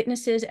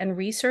witnesses and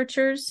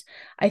researchers,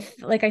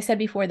 like I said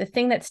before, the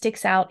thing that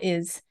sticks out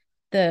is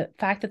the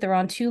fact that they're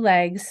on two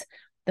legs,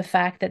 the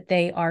fact that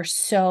they are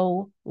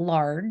so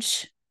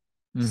large,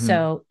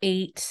 so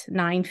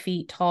 8-9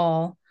 feet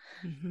tall,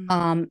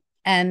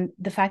 and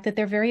the fact that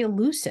they're very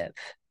elusive.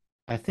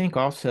 I think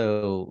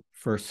also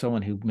for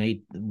someone who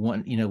made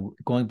one,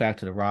 going back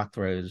to the rock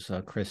throws,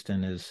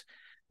 Kristen, is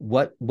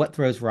what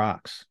throws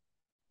rocks,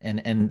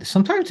 and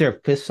sometimes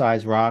they're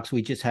fist-sized rocks.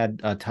 We just had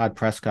Todd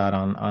Prescott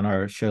on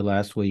our show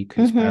this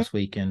past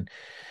week, and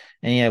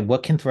yeah,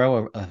 what can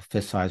throw a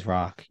fist-sized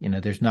rock?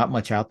 There's not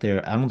much out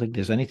there. I don't think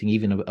there's anything.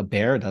 Even a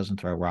bear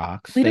doesn't throw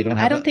rocks. I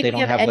don't think they we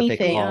don't have have what they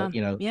anything.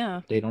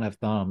 call, they don't have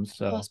thumbs.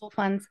 So Disposable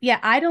funds. Yeah,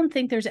 I don't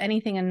think there's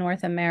anything in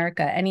North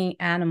America, any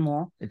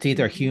animal, it's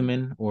either a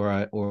human or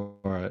a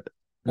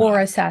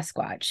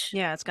Sasquatch.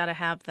 Yeah, it's got to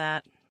have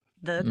that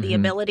the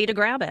ability to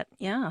grab it.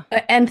 Yeah.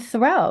 And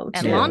throw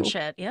And too. launch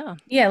it. Yeah.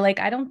 Yeah,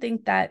 like I don't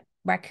think that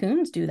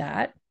raccoons do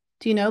that.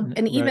 Do you know?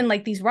 And even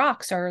like these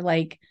rocks are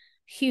like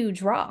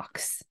huge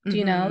rocks. Do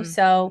you know?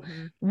 So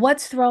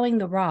what's throwing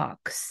the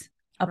rocks?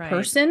 A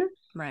person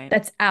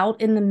that's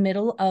out in the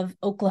middle of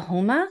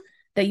Oklahoma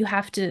that you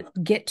have to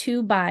get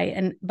to by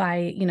a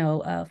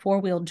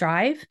 4-wheel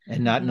drive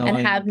and not knowing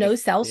and have no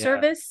cell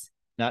service.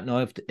 Not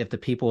knowing if the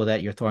people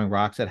that you're throwing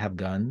rocks at have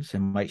guns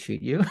and might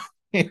shoot you.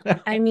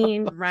 I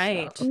mean,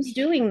 right. Who's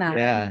doing that?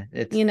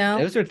 Yeah,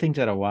 those are things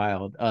that are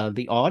wild.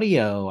 The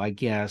audio, I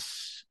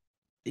guess,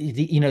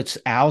 it's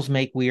owls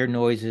make weird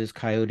noises,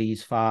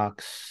 coyotes,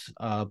 fox,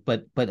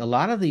 but a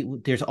lot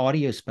of there's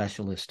audio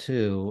specialists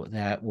too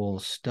that will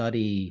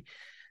study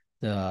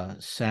the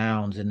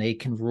sounds, and they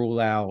can rule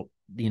out.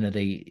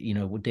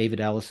 David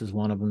Ellis is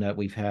one of them that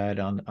we've had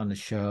on the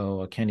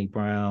show. Kenny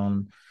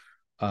Brown,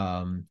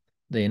 the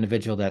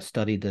individual that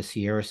studied the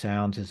Sierra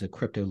sounds, is a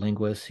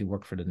cryptolinguist. He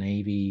worked for the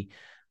Navy,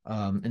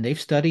 and they've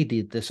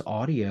studied this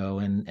audio,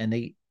 and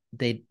they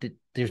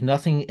there's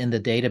nothing in the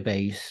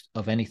database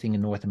of anything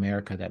in North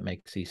America that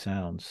makes these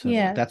sounds. So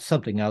that's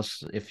something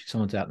else. If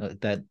someone's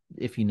out that,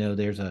 if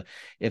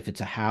if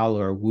it's a howl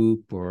or a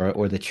whoop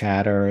or the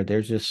chatter,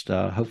 there's just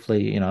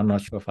hopefully, I'm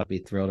not sure if I'd be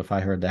thrilled if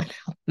I heard that.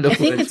 I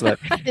think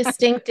it's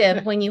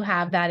distinctive when you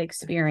have that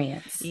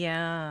experience.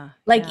 Yeah.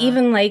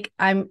 Even like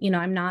I'm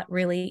not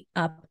really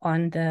up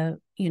on the,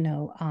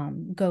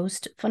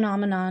 ghost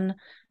phenomenon.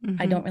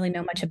 I don't really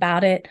know much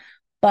about it,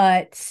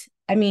 but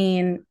I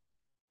mean,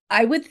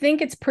 I would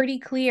think it's pretty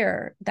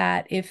clear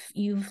that if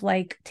you've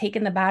like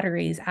taken the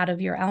batteries out of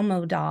your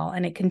Elmo doll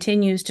and it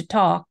continues to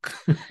talk,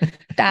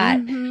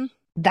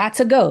 that's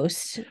a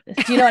ghost.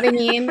 Do you know what I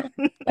mean?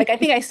 Like, I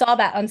think I saw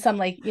that on some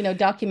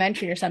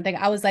documentary or something.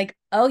 I was like,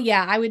 oh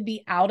yeah, I would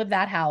be out of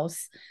that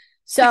house.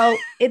 So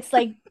it's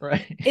like,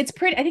 it's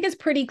pretty, I think it's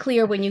pretty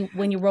clear when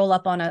you roll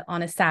up on a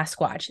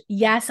Sasquatch.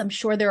 Yes, I'm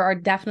sure there are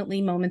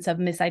definitely moments of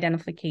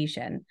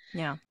misidentification.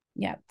 Yeah.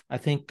 Yeah. I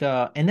think,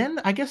 and then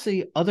I guess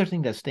the other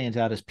thing that stands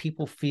out is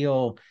people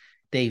feel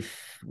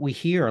we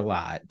hear a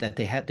lot that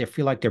they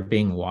feel like they're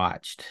being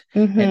watched,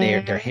 and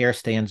their hair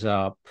stands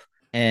up,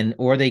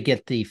 or they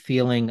get the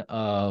feeling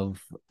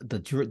of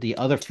the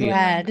other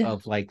feeling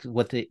of like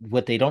what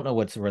they don't know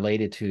what's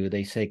related to.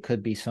 They say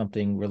could be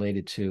something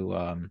related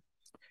to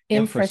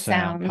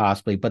infrasound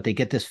possibly, but they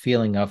get this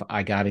feeling of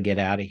I got to get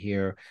out of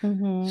here.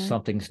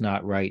 Something's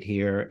not right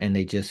here, and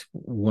they just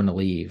want to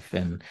leave.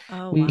 And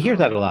we hear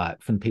that a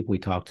lot from people we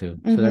talk to.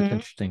 So that's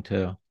interesting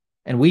too.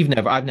 And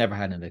I've never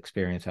had an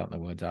experience out in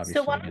the woods, obviously.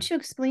 So why don't you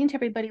explain to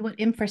everybody what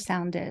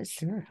infrasound is?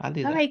 Sure, I'll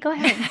do that. All right, go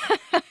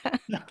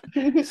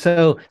ahead.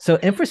 So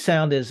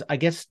infrasound is, I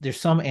guess there's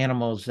some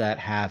animals that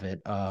have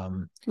it.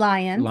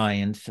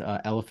 Lions,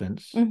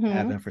 elephants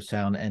have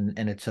infrasound,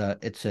 and it's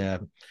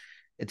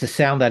a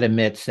sound that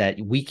emits that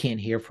we can't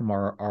hear from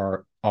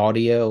our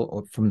audio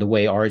or from the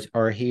way ours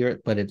are here,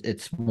 but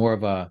it's more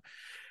of a,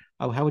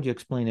 how would you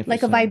explain it?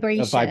 Like a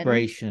vibration. A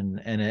vibration,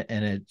 and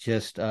it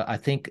just I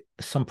think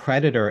some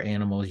predator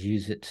animals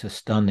use it to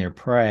stun their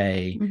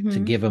prey, to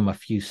give them a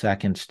few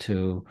seconds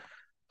to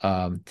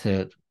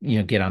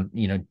get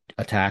on,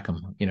 attack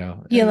them,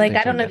 Yeah, like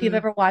I don't know if you've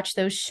ever watched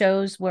those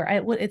shows where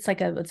it's like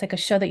a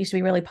show that used to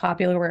be really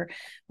popular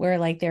where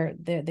like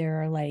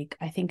they're like,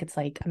 I think it's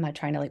like, I'm not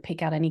trying to like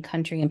pick out any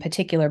country in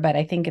particular, but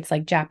I think it's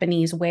like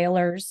Japanese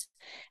whalers,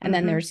 and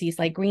then there's these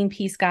like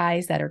Greenpeace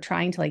guys that are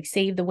trying to like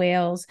save the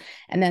whales,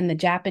 and then the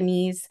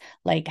Japanese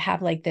like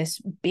have like this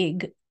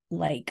big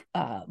like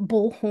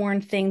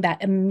bullhorn thing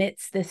that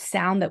emits this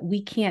sound that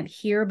we can't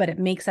hear, but it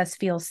makes us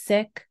feel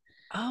sick.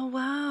 Oh,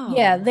 wow.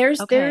 Yeah, there's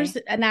Okay.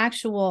 an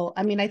actual,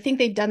 I mean, I think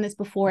they've done this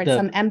before at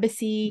some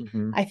embassy,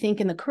 Mhm. I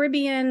think in the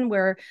Caribbean,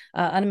 where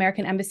an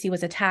American embassy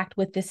was attacked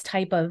with this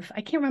type of,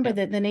 I can't remember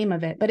Yeah. the name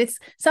of it, but it's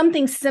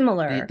something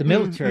similar. The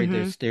military,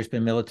 Mm-hmm. there's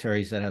been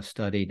militaries that have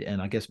studied,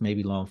 and I guess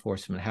maybe law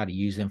enforcement, how to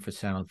use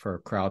infrasound for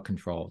crowd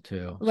control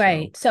too.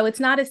 Right. So it's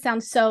not a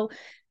sound. So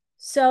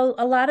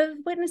a lot of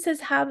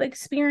witnesses have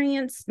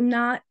experienced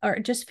not or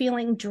just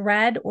feeling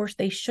dread, or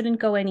they shouldn't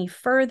go any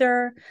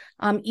further.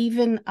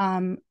 Even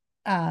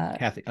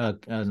Kathy,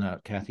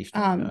 not Kathy,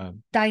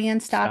 Diane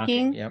Stocking.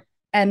 Stocking. Yep.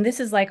 And this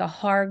is like a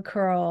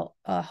hardcore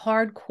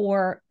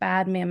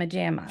bad mama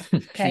jamma.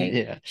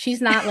 Okay.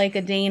 She's not like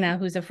a Dana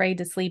who's afraid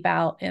to sleep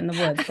out in the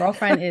woods.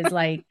 Girlfriend is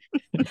like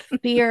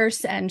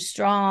fierce and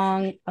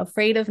strong,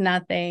 afraid of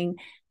nothing.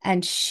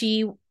 And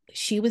she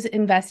was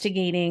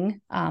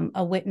investigating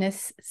a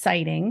witness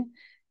sighting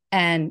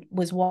and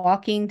was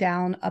walking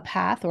down a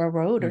path or a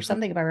road or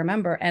something, if I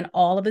remember, and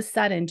all of a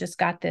sudden just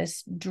got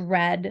this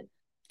dread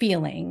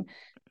feeling.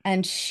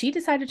 And she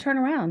decided to turn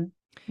around,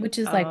 which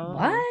is like,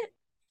 what?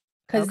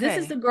 Because this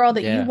is the girl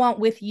that you want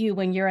with you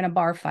when you're in a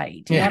bar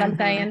fight. Do you know what I'm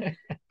saying?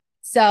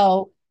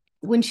 So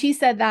when she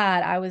said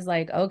that, I was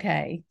like,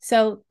 okay.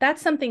 So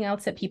that's something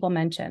else that people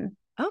mention.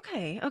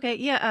 Okay.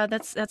 Yeah,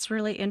 that's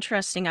really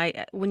interesting.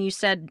 When you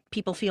said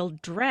people feel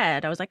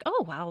dread, I was like,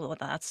 oh wow, well,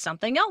 that's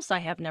something else I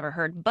have never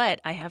heard.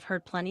 But I have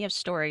heard plenty of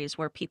stories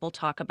where people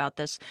talk about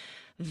this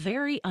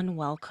very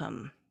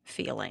unwelcome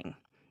feeling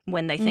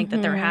when they think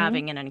that they're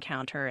having an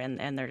encounter,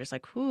 and they're just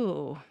like,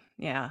 ooh,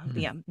 yeah,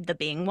 the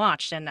being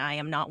watched, and I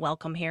am not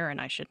welcome here,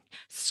 and I should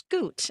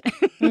scoot.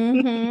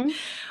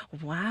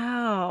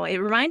 Wow. It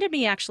reminded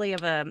me actually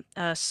of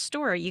a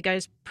story. You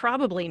guys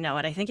probably know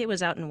it. I think it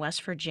was out in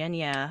West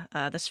Virginia.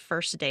 This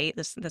first date,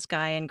 this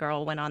guy and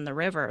girl went on the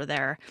river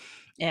there,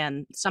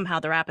 and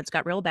somehow the rapids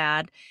got real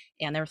bad,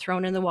 and they were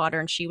thrown in the water,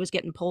 and she was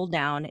getting pulled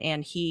down,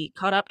 and he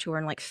caught up to her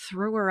and like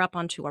threw her up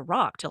onto a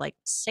rock to like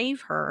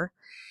save her.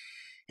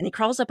 And he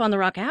crawls up on the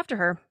rock after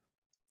her.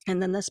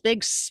 And then this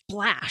big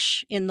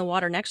splash in the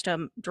water next to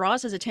him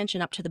draws his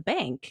attention up to the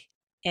bank,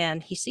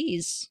 and he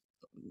sees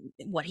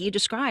what he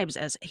describes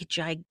as a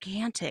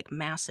gigantic,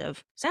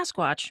 massive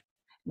Sasquatch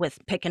with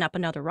picking up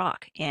another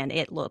rock, and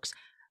it looks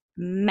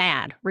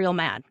mad, real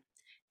mad.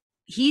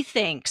 He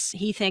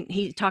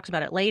talks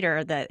about it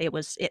later that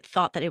it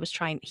thought that he was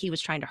trying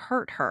to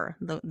hurt her,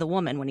 the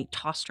woman, when he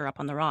tossed her up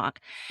on the rock.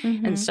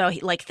 And so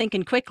he, like,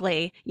 thinking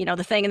quickly,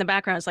 the thing in the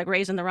background is like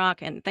raising the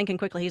rock, and thinking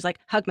quickly, he's like,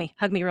 hug me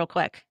real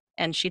quick.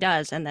 And she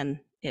does, and then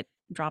it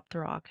dropped the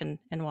rock and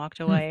walked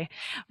away.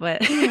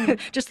 But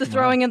just the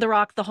throwing of the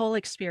rock, the whole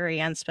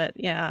experience. But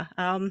yeah,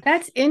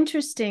 that's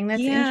interesting.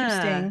 That's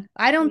interesting.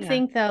 I don't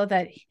think, though,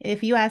 that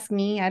if you ask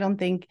me, I don't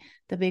think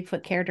the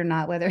Bigfoot cared or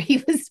not whether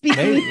he was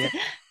speaking,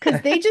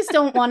 because they just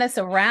don't want us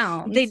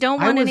around. They don't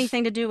want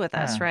anything to do with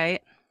us,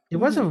 right? There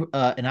was and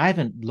I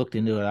haven't looked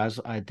into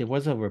it. There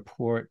was a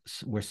report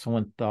where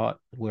someone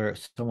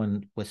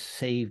was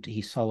saved.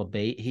 He saw a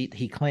baby.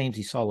 He claims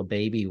he saw a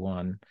baby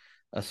one,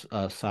 a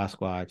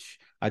Sasquatch.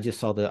 I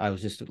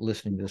was just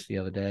listening to this the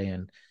other day,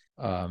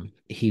 and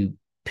he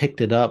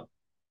picked it up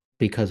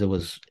because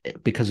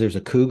there's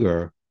a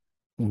cougar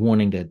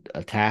wanting to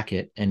attack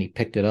it, and he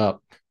picked it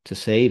up to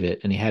save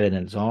it, and he had it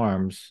in his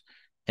arms.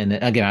 And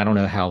then, again, I don't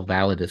know how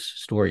valid this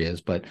story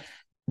is, but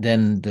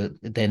then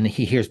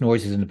he hears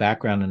noises in the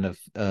background,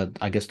 and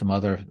I guess the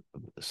mother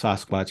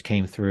Sasquatch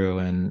came through,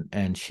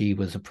 and she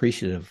was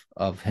appreciative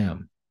of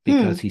him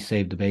because he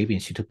saved the baby,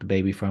 and she took the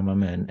baby from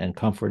him and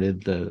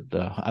comforted the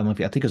I don't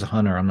know I think it was a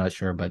hunter, I'm not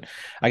sure, but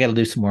I got to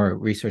do some more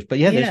research. But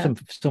there's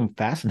some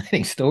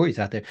fascinating stories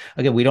out there.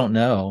 Again, we don't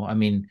know. I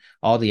mean,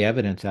 all the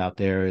evidence out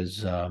there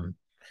is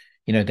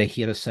they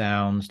hear the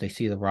sounds, they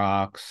see the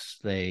rocks,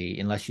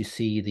 unless you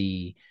see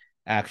the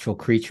actual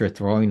creature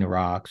throwing the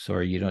rocks,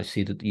 or you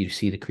see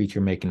the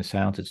creature making the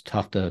sounds, it's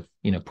tough to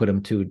put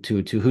them to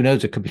who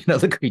knows, it could be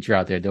another creature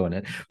out there doing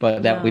it,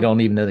 but that we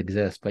don't even know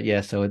exists. But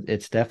so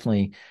it's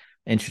definitely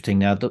interesting.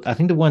 Now I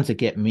think the ones that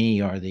get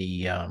me are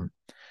the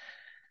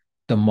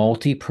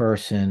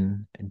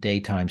multi-person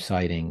daytime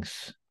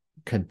sightings,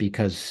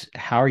 because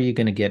how are you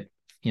going to get,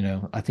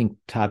 I think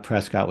Todd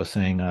Prescott was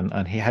saying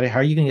on how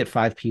are you going to get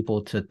 5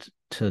 people to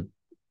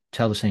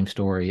tell the same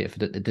story if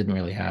it didn't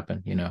really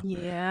happen?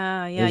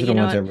 Yeah. Those are the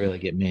ones that really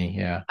get me.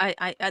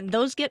 I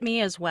those get me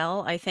as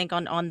well. I think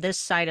on this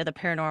side of the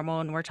paranormal,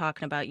 when we're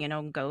talking about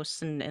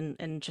ghosts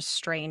and just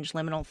strange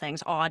liminal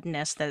things,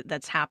 oddness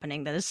that's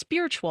happening that is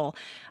spiritual,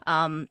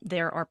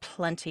 there are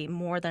plenty,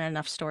 more than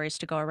enough stories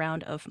to go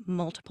around of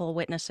multiple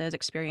witnesses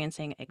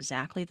experiencing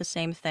exactly the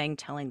same thing,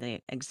 telling the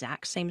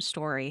exact same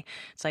story.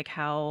 It's like,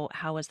 how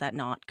is that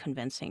not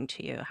convincing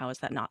to you? How is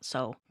that not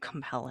so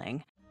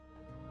compelling?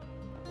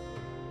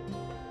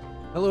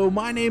 Hello,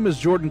 my name is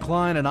Jordan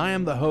Klein, and I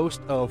am the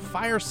host of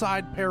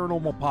Fireside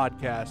Paranormal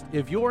Podcast.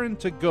 If you're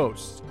into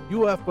ghosts,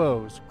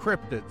 UFOs,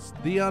 cryptids,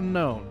 the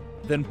unknown,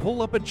 then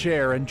pull up a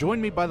chair and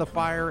join me by the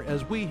fire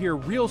as we hear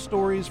real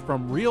stories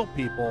from real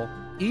people.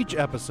 Each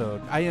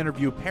episode, I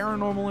interview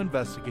paranormal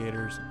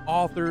investigators,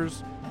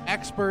 authors,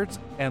 experts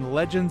and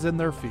legends in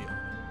their field.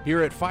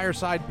 Here at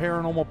Fireside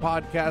Paranormal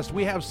Podcast,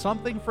 we have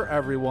something for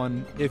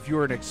everyone. If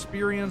you're an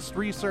experienced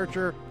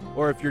researcher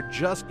or if you're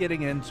just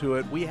getting into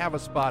it, we have a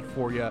spot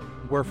for you.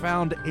 We're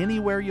found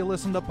anywhere you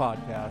listen to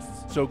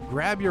podcasts. So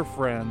grab your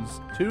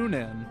friends, tune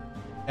in,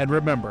 and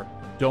remember,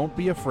 don't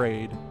be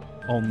afraid,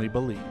 only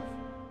believe.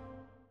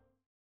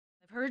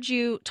 I've heard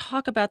you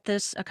talk about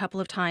this a couple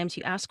of times.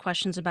 You ask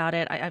questions about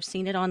it. I've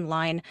seen it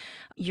online.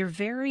 You're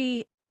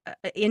very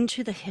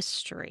into the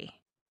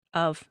history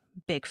of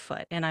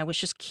Bigfoot. And I was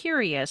just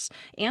curious,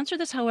 answer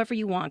this however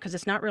you want, because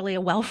it's not really a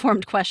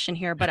well-formed question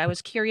here, but I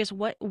was curious,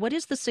 what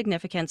is the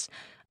significance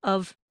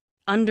of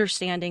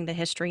understanding the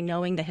history,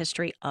 knowing the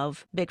history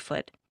of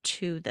Bigfoot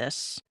to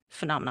this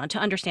phenomenon, to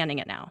understanding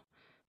it now?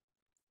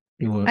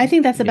 I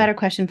think that's a better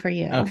question for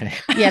you. Okay.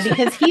 Yeah,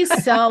 because he's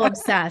so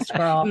obsessed,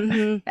 girl.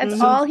 Mhm, That's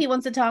mhm. all he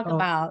wants to talk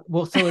about.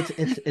 Well, so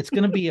it's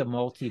going to be a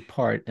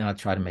multi-part, and I'll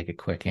try to make a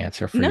quick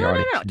answer for No, your no,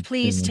 audience. no.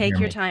 Please who take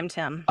hear your me. time,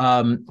 Tim.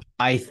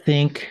 I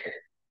think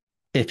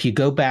if you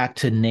go back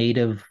to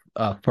Native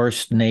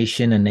First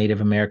Nation and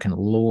Native American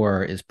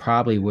lore is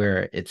probably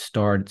where it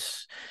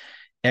starts.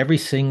 Every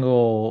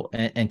single,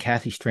 and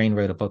Kathy Strain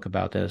wrote a book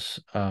about this,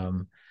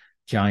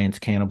 Giants,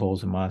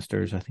 Cannibals, and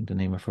Monsters. I think the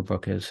name of her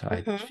book is.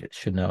 I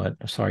should know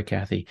it. Sorry,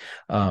 Kathy.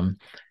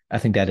 I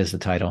think that is the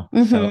title.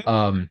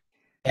 So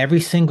every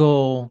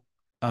single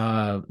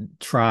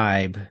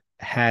tribe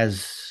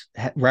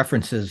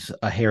references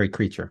a hairy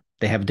creature.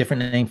 They have a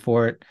different name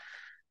for it.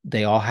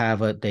 They all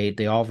have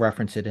they all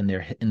reference it in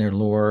their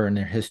lore and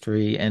their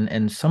history.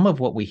 And some of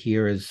what we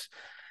hear is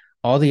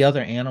all the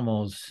other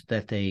animals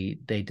that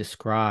they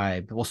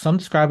describe. Well, some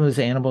describe them as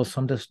animals,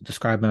 some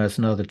describe them as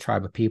another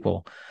tribe of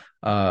people.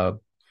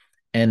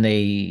 And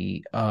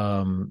they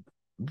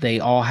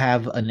all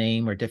have a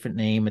name or different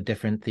name, a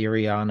different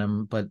theory on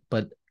them. But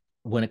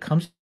when it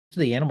comes to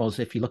the animals,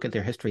 if you look at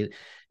their history,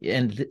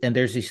 and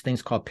there's these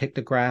things called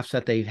pictographs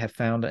that they have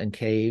found in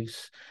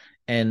caves,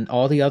 and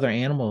all the other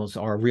animals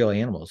are real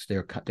animals.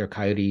 They're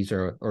coyotes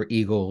or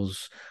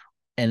eagles,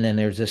 and then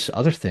there's this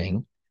other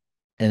thing.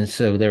 And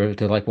so they're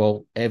like,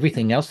 well,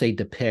 everything else they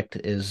depict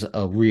is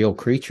a real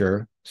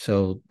creature.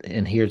 So,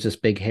 and here's this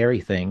big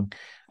hairy thing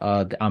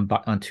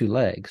on two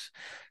legs.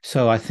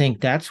 So I think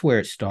that's where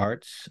it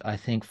starts. I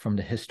think from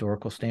the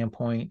historical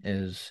standpoint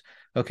is,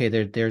 okay,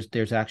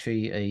 there's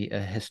actually a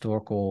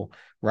historical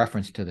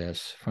reference to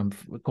this from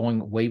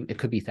going way, it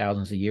could be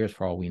thousands of years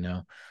for all we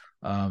know.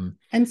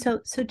 And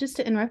so just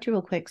to interrupt you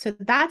real quick. So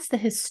that's the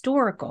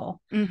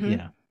historical.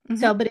 Yeah.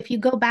 So, but if you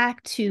go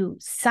back to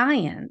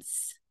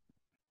science,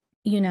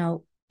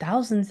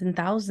 thousands and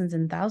thousands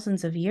and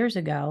thousands of years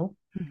ago,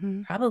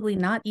 probably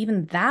not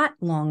even that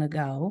long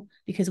ago,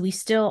 because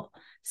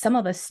some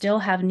of us still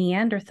have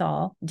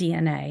Neanderthal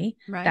DNA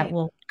that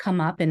will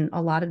come up in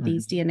a lot of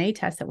these DNA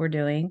tests that we're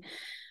doing.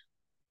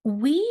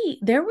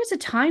 There was a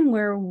time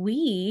where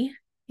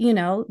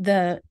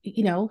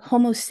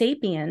Homo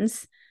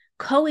sapiens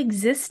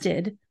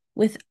coexisted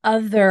with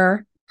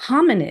other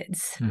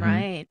hominids.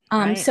 Right.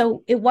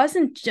 So it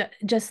wasn't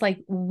just like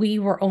we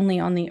were only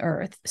on the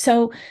earth.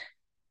 So,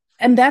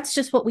 and that's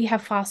just what we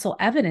have fossil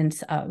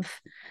evidence of.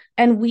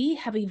 And we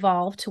have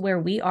evolved to where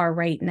we are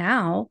right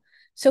now.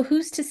 So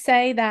who's to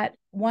say that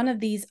one of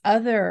these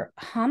other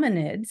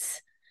hominids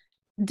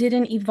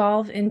didn't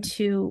evolve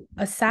into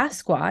a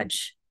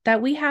Sasquatch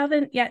that we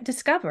haven't yet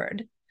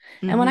discovered?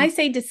 And when I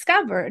say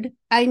discovered,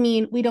 I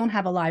mean, we don't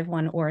have a live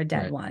one or a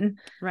dead one,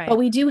 but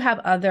we do have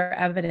other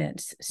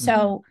evidence.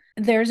 So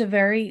there's a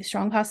very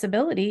strong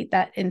possibility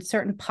that in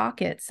certain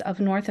pockets of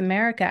North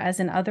America, as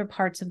in other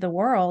parts of the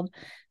world,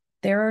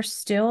 there are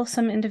still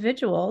some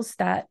individuals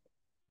that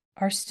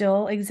are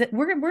still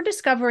we're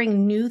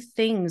discovering new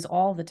things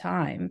all the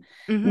time,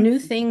 new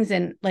things.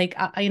 And like,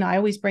 I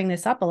always bring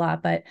this up a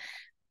lot, but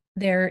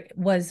there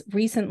was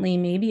recently,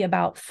 maybe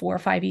about 4 or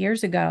 5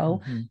 years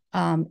ago,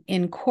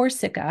 in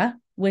Corsica,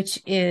 which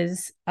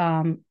is,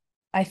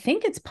 I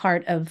think it's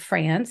part of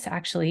France,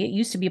 actually. It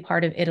used to be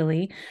part of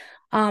Italy.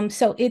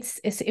 So it's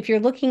if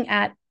you're looking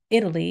at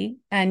Italy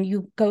and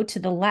you go to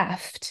the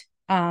left,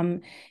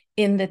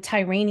 in the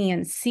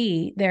Tyrrhenian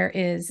Sea, there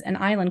is an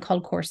island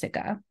called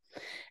Corsica.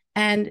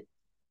 And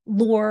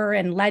lore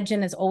and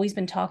legend has always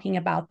been talking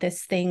about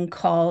this thing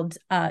called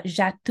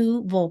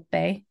Jatu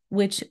Volpe,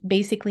 which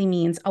basically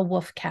means a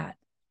wolf cat.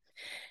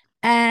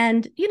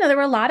 And, there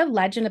were a lot of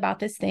legend about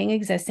this thing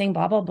existing,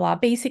 blah, blah, blah.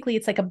 Basically,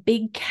 it's like a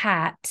big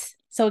cat.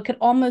 So it could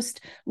almost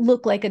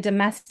look like a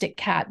domestic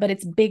cat, but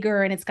it's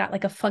bigger and it's got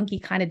like a funky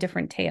kind of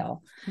different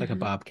tail. Like a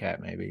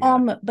bobcat, maybe.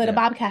 But a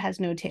bobcat has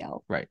no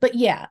tail. Right. But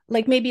yeah,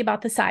 like maybe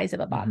about the size of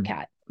a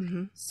bobcat.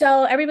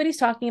 So everybody's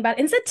talking about,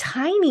 it's a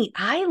tiny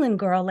island,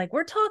 girl. Like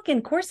we're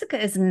talking, Corsica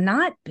is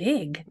not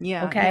big.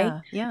 Yeah. Okay.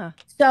 Yeah.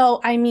 So,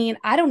 I mean,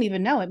 I don't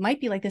even know. It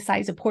might be like the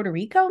size of Puerto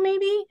Rico,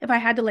 maybe, if I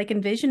had to like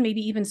envision,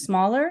 maybe even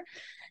smaller.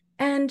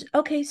 And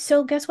okay,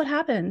 so guess what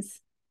happens?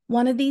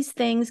 One of these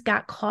things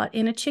got caught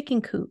in a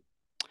chicken coop.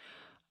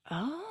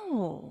 Oh.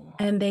 Oh.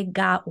 And they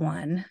got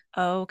one.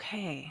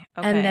 Okay.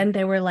 And then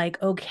they were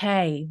like,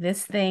 okay,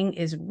 this thing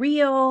is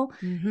real.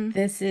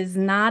 This is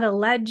not a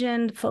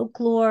legend,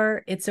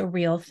 folklore. It's a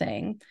real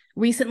thing.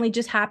 Recently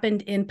just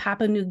happened in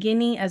Papua New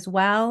Guinea as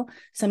well.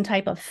 Some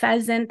type of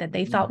pheasant that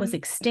they thought was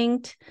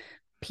extinct.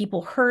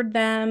 People heard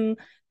them.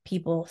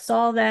 People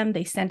saw them.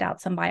 They sent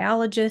out some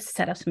biologists,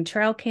 set up some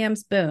trail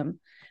cams, boom.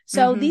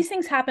 So these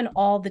things happen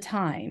all the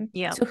time.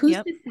 Yeah. So who's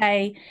to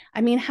say,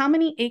 I mean, how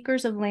many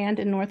acres of land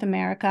in North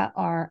America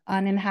are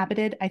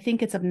uninhabited? I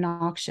think it's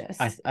obnoxious.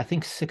 I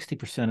think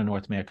 60% of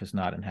North America is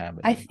not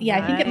inhabited. I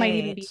think it might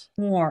even be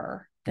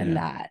more than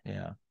that.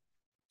 Yeah.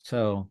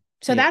 So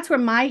that's where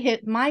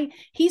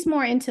he's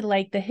more into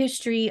like the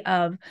history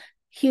of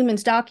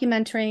humans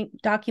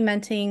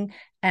documenting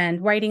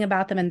and writing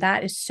about them. And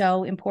that is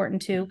so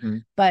important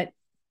too. But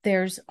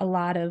there's a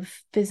lot of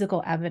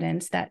physical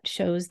evidence that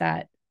shows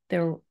that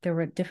there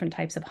were different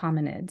types of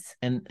hominids.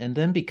 And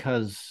then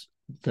because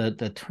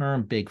the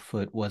term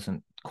Bigfoot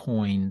wasn't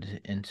coined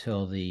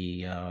until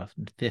the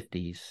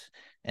 50s,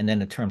 and then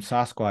the term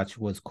Sasquatch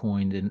was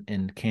coined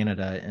in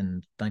Canada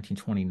in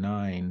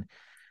 1929.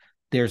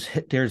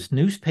 There's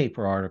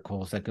newspaper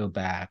articles that go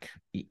back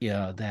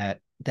that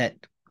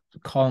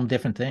call them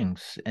different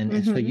things,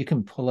 and so you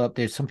can pull up.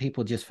 There's some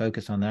people just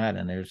focus on that,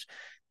 and there's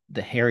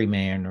the hairy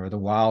man or the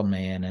wild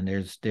man, and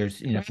there's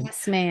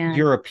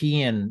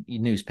European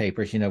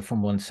newspapers,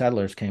 from when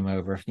settlers came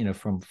over,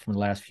 from the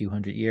last few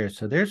hundred years.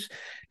 So there's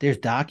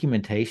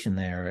documentation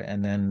there,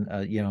 and then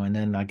and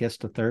then I guess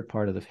the third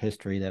part of the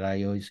history that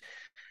I always,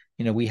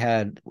 we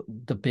had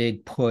the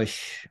big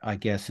push, I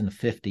guess, in the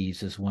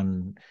 50s is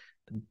when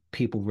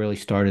people really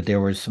started.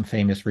 There were some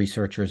famous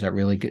researchers that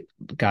really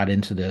got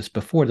into this.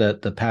 Before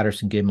the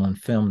Patterson-Gimlin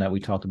film that we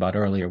talked about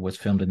earlier was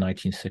filmed in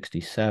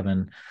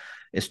 1967.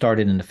 It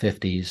started in the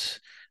 50s,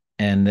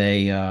 and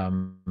they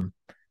and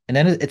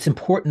then it's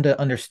important to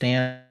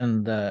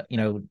understand the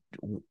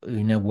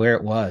where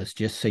it was,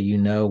 just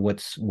so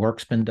what's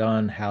work's been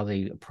done, how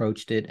they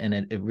approached it, and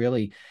it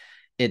really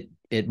it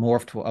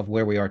morphed of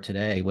where we are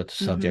today with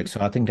the subject.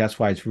 So I think that's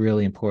why it's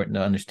really important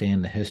to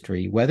understand the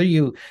history. Whether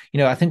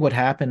I think what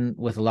happened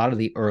with a lot of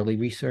the early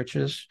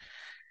researchers,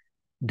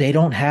 they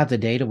don't have the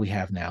data we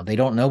have now. They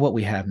don't know what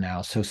we have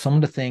now. So some of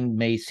the things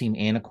may seem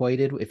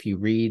antiquated if you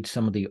read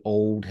some of the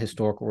old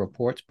historical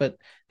reports, but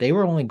they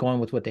were only going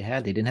with what they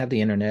had. They didn't have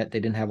the internet.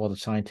 They didn't have all the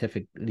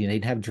scientific, they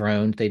didn't have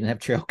drones. They didn't have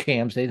trail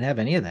cams. They didn't have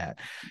any of that.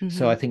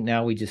 So I think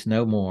now we just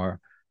know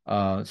more.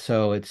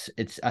 So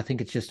I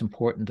think it's just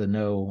important to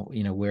know,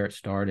 where it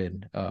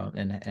started,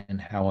 and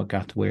how it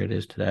got to where it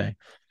is today.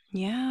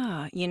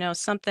 Yeah,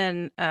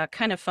 something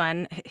kind of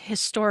fun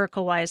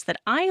historical wise that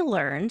I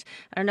learned.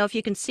 I don't know if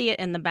you can see it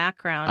in the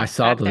background. I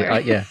saw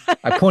yeah.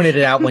 I pointed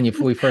it out when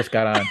we first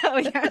got on. Oh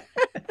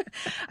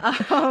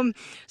yeah.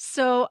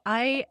 So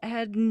I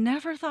had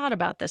never thought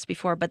about this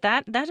before, but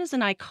that is an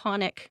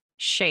iconic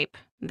shape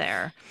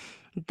there.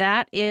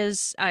 That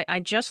is, I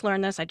just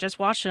learned this. I just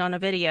watched it on a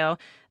video.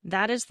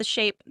 That is the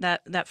shape,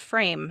 that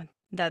frame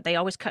that they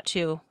always cut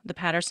to the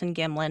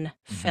Patterson-Gimlin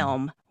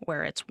film,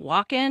 where it's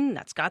walking,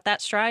 that's got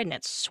that stride, and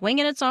it's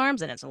swinging its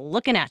arms, and it's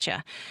looking at you.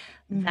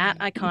 That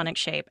iconic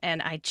shape.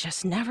 And I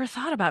just never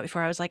thought about it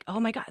before. I was like, oh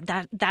my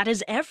God, that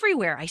is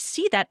everywhere. I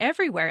see that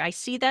everywhere. I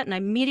see that, and I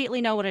immediately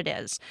know what it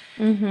is.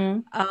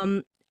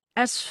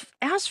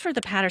 As for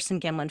the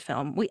Patterson-Gimlin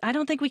film, I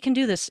don't think we can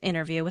do this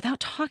interview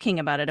without talking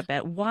about it a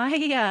bit.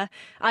 Why?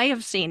 I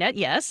have seen it.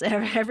 Yes,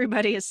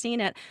 everybody has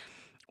seen it.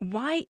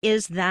 Why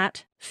is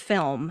that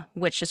film,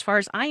 which as far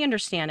as I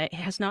understand it,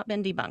 has not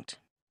been debunked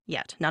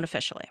yet, not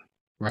officially?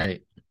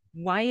 Right.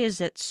 Why is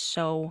it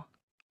so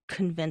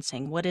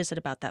convincing? What is it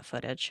about that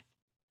footage?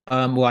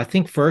 Well, I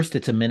think first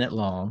it's a minute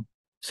long,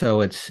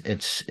 so it's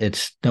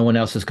no one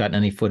else has gotten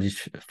any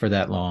footage for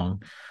that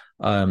long.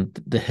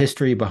 The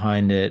history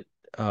behind it,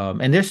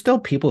 and there's still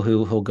people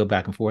who'll go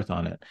back and forth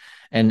on it,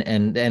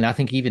 and I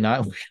think even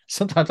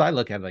sometimes I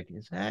look at it like,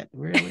 is that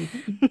really?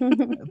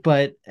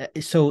 But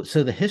so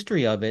the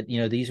history of it,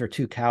 these are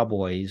two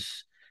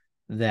cowboys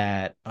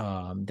that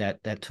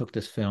took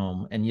this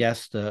film, and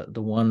yes, the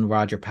one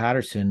Roger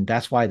Patterson,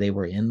 that's why they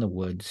were in the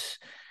woods.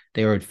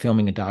 They were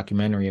filming a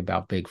documentary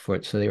about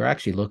Bigfoot, so they were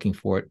actually looking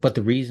for it. But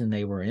the reason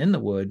they were in the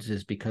woods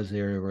is because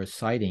there were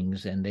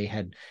sightings, and they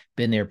had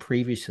been there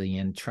previously,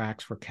 and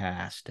tracks were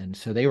cast, and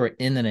so they were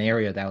in an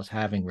area that was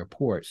having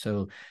reports.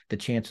 So the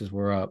chances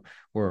were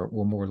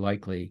more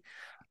likely.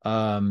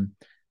 The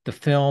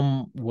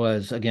film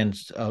was, again,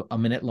 a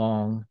minute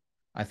long.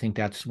 I think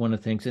that's one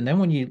of the things. And then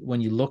when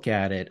you look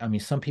at it, I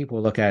mean, some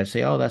people look at it and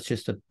say, "Oh, that's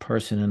just a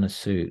person in a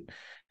suit."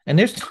 And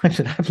there's times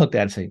that I've looked at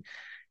it and say,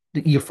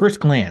 your first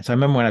glance, I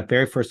remember when I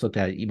very first looked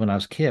at it when I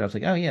was a kid, I was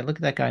like, oh yeah, look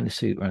at that guy in the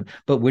suit.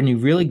 But when you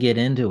really get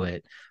into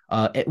it,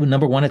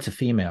 number one, it's a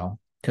female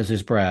because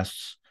there's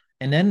breasts,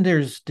 and then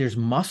there's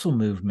muscle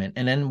movement,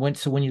 and then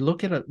when you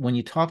look at it, when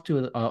you talk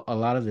to a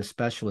lot of the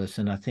specialists,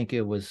 and I think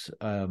it was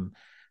I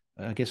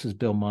guess it was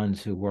Bill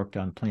Munns who worked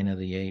on Planet of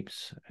the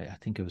Apes. I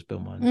think it was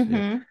Bill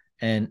Munns,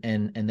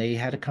 and they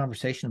had a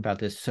conversation about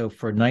this. So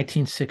for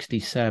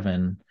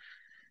 1967.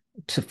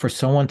 for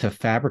someone to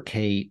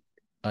fabricate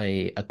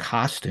a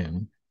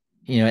costume,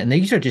 and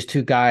these are just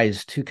two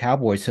guys, two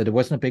cowboys, so there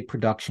wasn't a big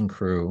production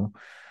crew.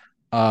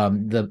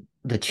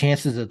 The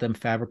chances of them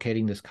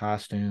fabricating this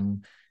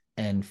costume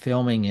and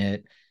filming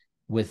it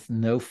with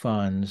no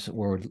funds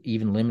or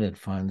even limited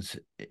funds,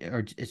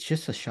 or it's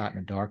just a shot in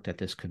the dark that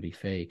this could be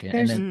fake.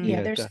 And then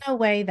There's no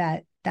way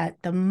that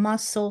the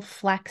muscle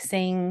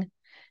flexing,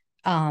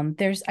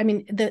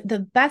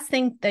 the best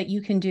thing that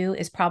you can do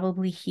is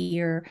probably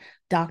hear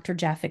Dr.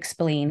 Jeff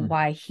explain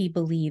why he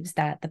believes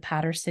that the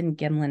Patterson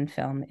Gimlin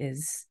film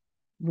is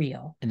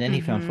real. And then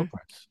he found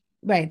footprints.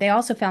 Right. They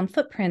also found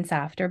footprints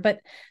after, but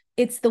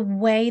it's the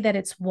way that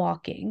it's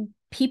walking.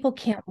 People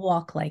can't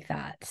walk like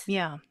that.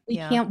 Yeah. We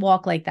can't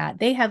walk like that.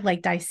 They have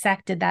like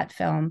dissected that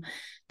film.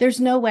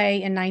 There's no way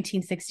in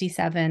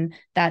 1967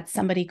 that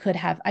somebody could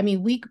have. I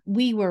mean,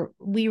 we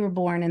were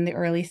born in the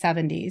early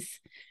 70s.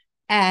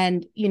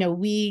 And,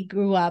 we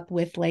grew up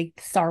with like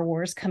Star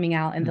Wars coming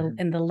out in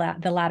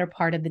the latter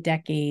part of the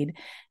decade.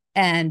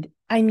 And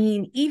I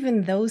mean,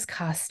 even those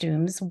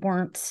costumes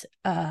weren't,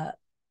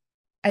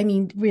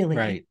 really,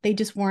 right. They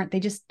just weren't.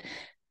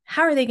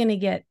 How are they going to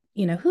get,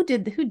 who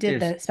did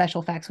the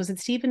special effects? Was it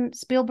Steven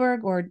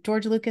Spielberg or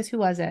George Lucas? Who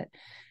was it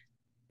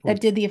that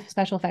did the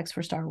special effects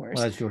for Star Wars?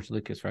 Well, that's George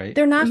Lucas, right?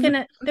 They're not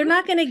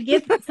gonna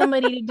get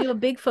somebody to do a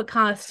Bigfoot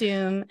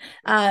costume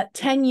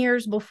 10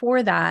 years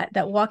before that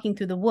walking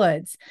through the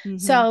woods.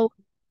 So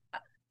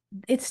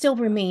it still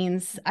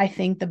remains, I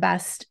think, the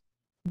best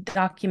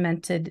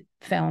documented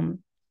film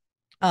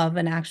of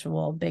an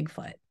actual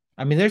Bigfoot.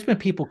 I mean, there's been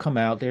people come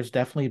out. There's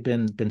definitely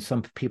been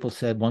some people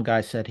said. One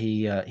guy said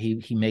he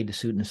made the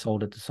suit and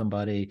sold it to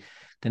somebody.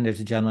 Then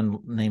there's a gentleman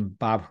named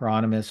Bob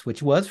Hieronymus,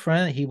 he was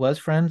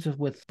friends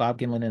with Bob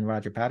Gimlin and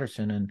Roger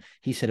Patterson, and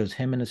he said it was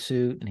him in a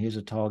suit, and he was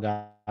a tall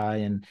guy,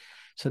 and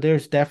so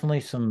there's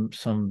definitely some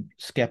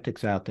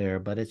skeptics out there,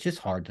 but it's just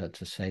hard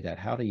to say that.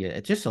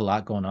 It's just a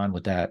lot going on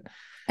with that.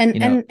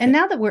 And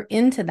now that we're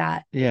into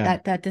that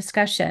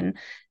discussion,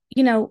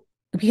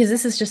 because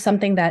this is just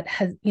something that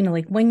has,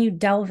 like when you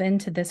delve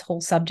into this whole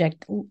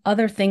subject,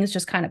 other things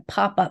just kind of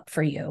pop up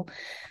for you.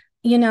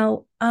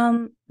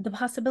 The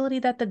possibility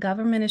that the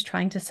government is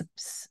trying to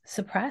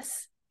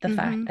suppress the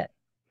fact that,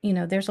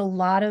 there's a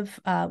lot of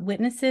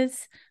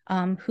witnesses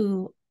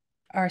who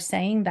are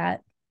saying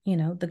that,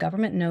 the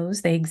government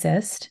knows they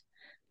exist,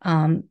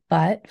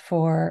 but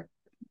for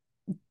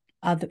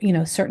other,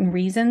 certain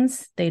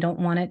reasons, they don't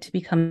want it to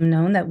become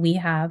known that we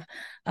have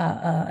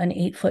an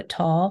 8-foot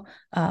tall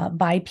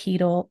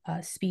bipedal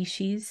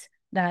species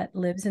that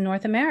lives in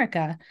North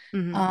America.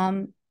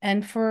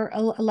 And for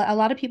a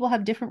lot of people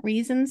have different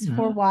reasons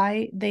for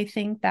why they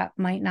think that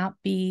might not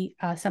be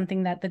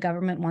something that the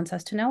government wants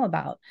us to know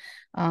about.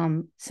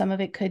 Some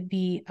of it could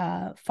be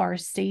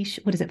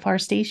forestation. What is it?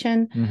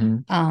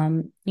 Forestation.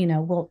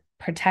 Well,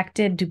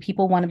 protected. Do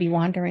people want to be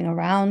wandering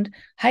around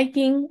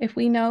hiking if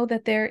we know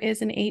that there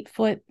is an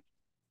 8-foot,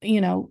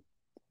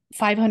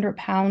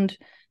 500-pound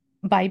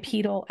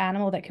bipedal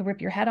animal that could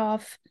rip your head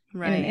off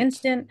in an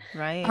instant?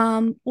 Right.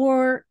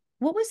 Or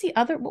what were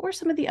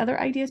some of the other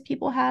ideas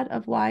people had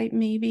of why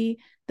maybe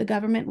the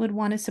government would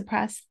want to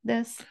suppress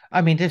this?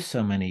 I mean, there's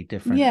so many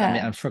different. I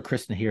mean, I'm sure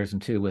Kristen hears them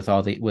too with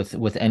all the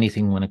with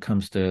anything when it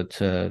comes to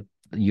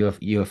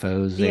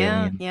UFOs,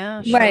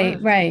 aliens, sure.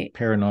 right,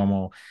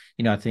 paranormal.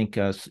 I think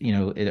are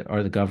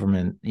the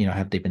government.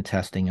 Have they been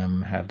testing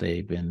them? Have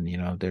they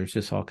been? There's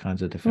just all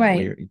kinds of different.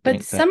 Right,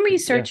 but some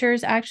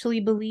researchers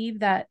actually believe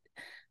that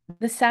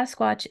the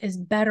Sasquatch is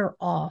better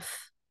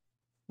off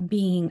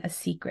being a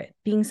secret,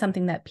 being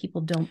something that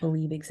people don't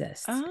believe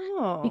exists.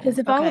 Because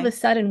if all of a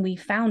sudden we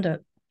found a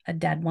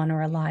dead one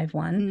or a live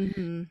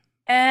one,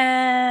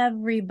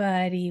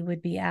 everybody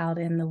would be out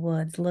in the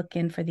woods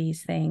looking for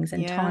these things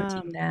and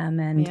taunting them,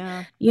 and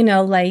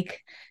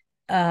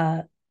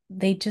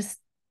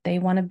they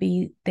want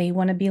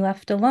to be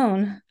left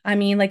alone. I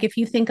mean, like if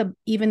you think of,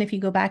 even if you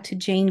go back to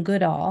Jane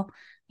Goodall,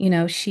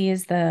 she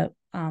is the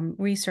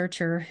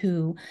researcher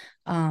who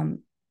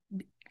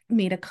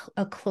made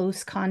a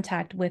close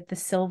contact with the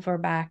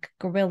silverback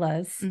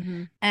gorillas,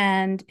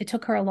 and it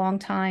took her a long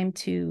time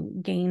to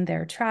gain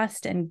their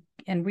trust and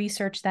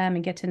research them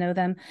and get to know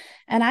them.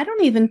 And I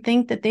don't even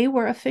think that they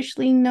were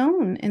officially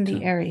known in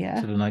the area.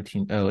 So in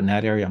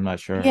that area, I'm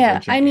not sure.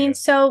 Yeah, I mean,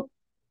 so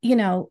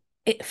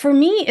for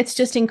me, it's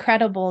just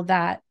incredible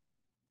that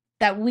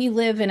we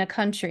live in a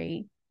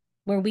country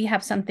where we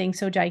have something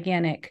so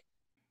gigantic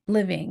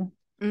living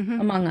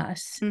among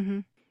us.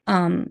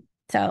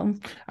 So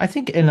I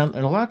think, and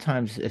a lot of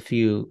times,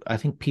 I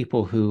think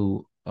people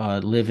who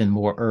live in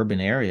more urban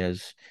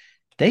areas,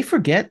 they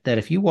forget that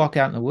if you walk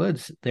out in the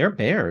woods, there are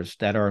bears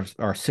that are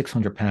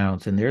 600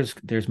 pounds, and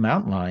there's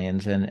mountain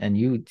lions, and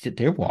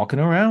they're walking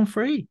around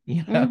free.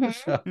 So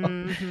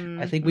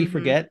I think we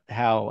forget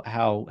how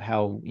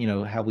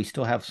we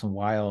still have some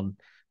wild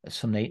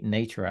some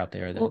nature out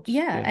there. Well, That's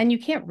yeah, good. and you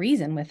can't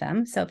reason with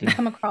them. So if you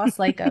come across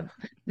like a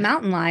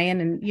mountain lion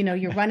and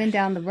you're running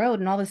down the road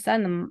and all of a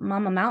sudden the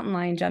mama mountain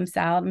lion jumps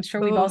out. I'm sure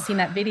we've all Ooh. seen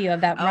that video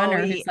of that Oh,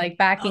 runner who's like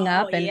backing oh,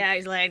 up and yeah.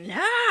 He's like,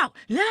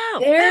 no,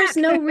 there's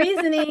back. no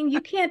reasoning. You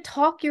can't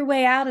talk your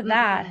way out of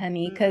that, Mm-mm,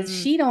 honey, because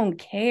mm-mm. she don't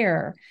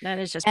care. That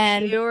is just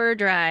And pure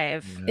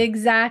drive. Yeah.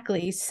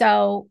 exactly.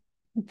 So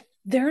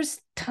there's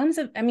tons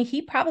of, I mean,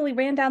 he probably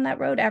ran down that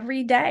road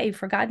every day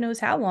for God knows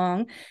how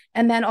long.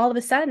 And then all of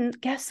a sudden,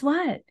 guess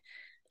what?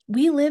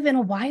 We live in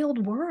a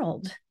wild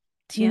world.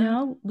 Do you Yeah.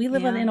 know? We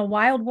live Yeah. in a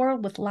wild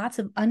world with lots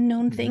of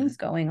unknown Mhm. things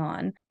going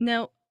on.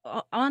 Now,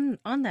 on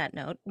that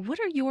note, what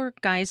are your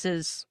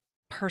guys's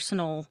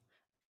personal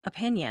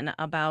opinion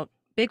about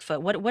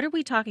Bigfoot? What are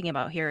we talking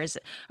about here?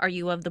 Are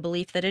you of the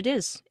belief that it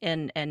is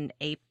an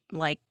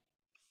ape-like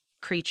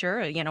creature,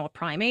 a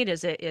primate?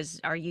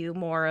 Are you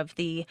more of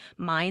the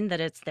mind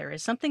that there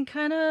is something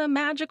kind of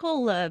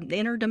magical,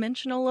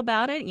 interdimensional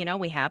about it?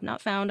 We have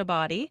not found a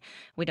body.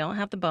 We don't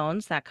have the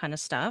bones, that kind of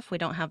stuff. We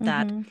don't have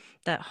Mhm.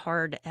 that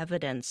hard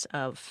evidence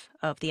of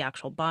the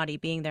actual body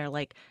being there.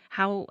 Like,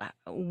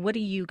 what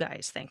do you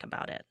guys think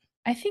about it?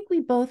 I think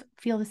we both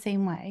feel the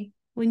same way.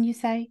 Wouldn't you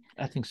say?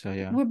 I think so.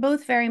 Yeah. We're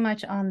both very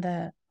much on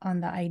the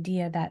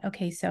idea that,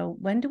 okay, so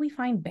when do we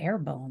find bare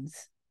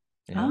bones?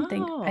 Yeah. I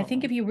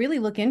think Oh. if you really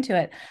look into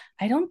it,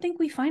 I don't think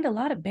we find a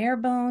lot of bear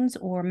bones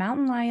or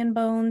mountain lion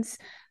bones.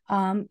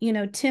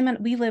 Tim and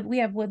we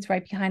have woods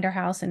right behind our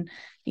house, and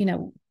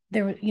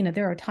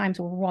there are times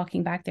where we're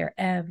walking back there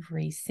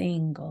every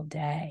single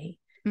day.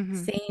 Mhm.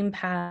 Same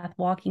path,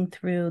 walking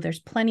through. There's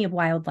plenty of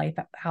wildlife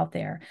out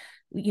there.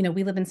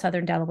 We live in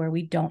southern Delaware.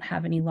 We don't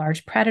have any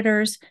large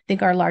predators. I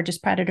think our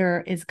largest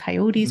predator is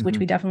coyotes, which Mhm.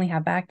 we definitely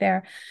have back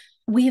there.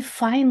 We have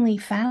finally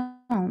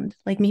found,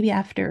 like maybe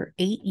after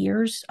 8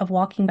 years of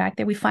walking back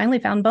there, we finally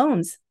found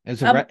bones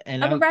As of, a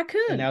and of a that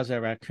raccoon. was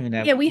a raccoon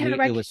that Yeah, we had a it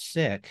raccoon was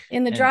sick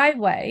in the and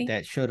driveway.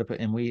 that showed up,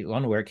 and we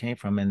wonder where it came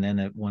from, and then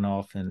it went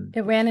off and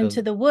It ran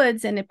into the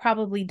woods and it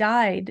probably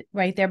died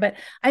right there. But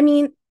I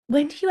mean,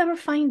 when do you ever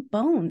find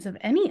bones of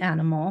any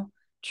animal?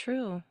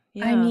 True.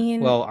 I Yeah.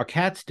 mean, Well, our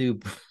cats do.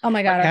 oh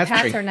my God, our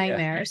cats bring- are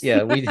nightmares.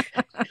 Yeah,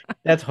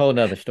 that's a whole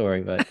nother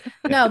story, but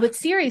No, but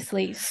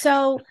seriously,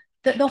 so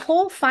the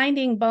whole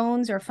finding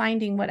bones or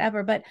finding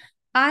whatever, but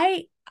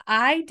I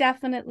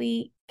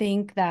definitely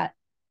think that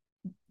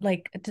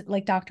like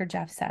Dr.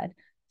 Jeff said,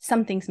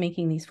 something's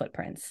making these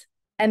footprints,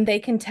 and they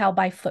can tell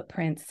by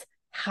footprints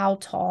how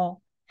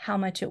tall, how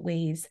much it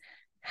weighs,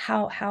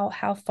 how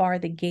far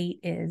the gait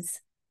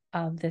is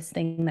of this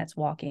thing that's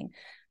walking.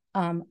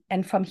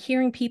 And from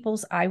hearing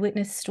people's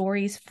eyewitness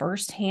stories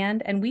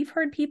firsthand, and we've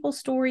heard people's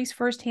stories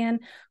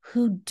firsthand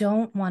who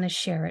don't want to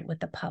share it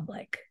with the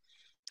public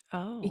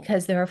Oh.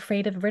 because they're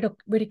afraid of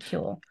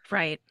ridicule.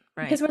 Right.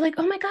 Because we're like,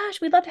 oh my gosh,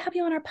 we'd love to have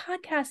you on our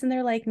podcast. And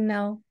they're like,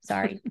 no,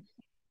 sorry.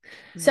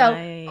 So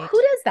Right.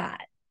 who does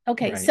that?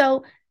 Okay, Right.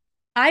 so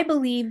I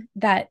believe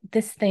that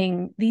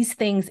these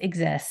things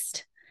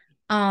exist.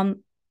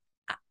 I'm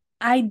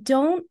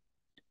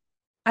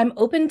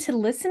open to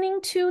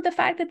listening to the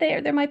fact that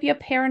there might be a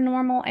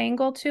paranormal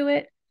angle to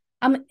it.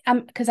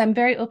 Because I'm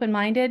very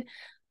open-minded,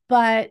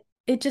 but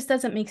it just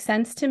doesn't make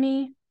sense to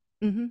me.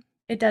 Mm-hmm.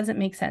 It doesn't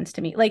make sense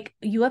to me. Like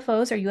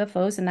UFOs are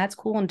UFOs, and that's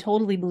cool, and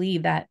totally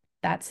believe that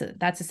that's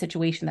a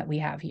situation that we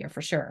have here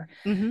for sure.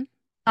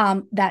 Mm-hmm.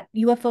 That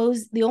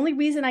UFOs, the only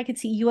reason I could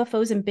see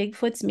UFOs and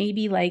Bigfoots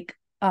maybe like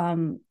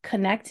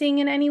connecting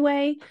in any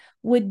way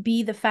would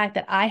be the fact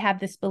that I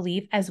have this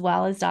belief, as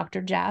well as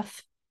Dr.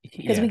 Jeff,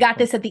 because we got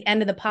this at the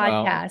end of the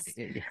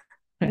podcast,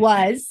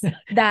 was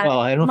that well,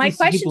 I don't my think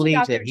question he to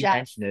believes Dr. it. He Jeff,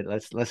 mentioned it.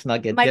 Let's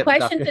not get my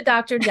question to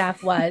Dr.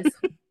 Jeff was,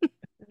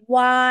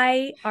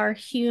 why are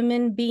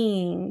human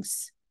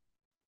beings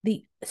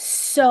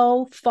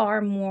so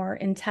far more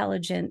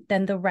intelligent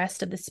than the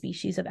rest of the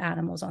species of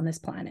animals on this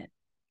planet?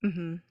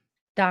 Mm-hmm.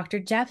 Dr.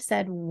 Jeff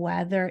said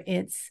whether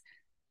it's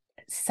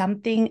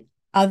something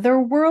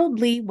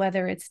otherworldly,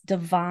 whether it's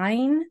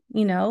divine,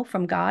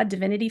 from God,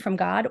 divinity from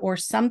God, or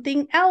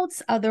something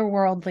else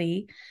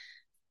otherworldly,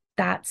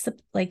 that's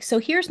like, so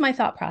here's my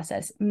thought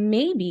process.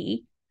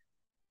 Maybe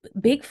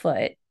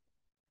Bigfoot,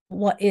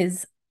 what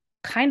is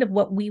kind of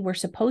what we were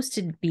supposed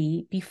to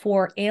be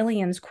before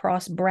aliens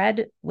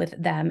crossbred with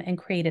them and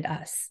created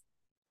us.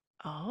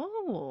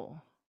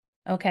 Oh.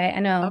 Okay, I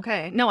know.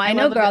 Okay. No, I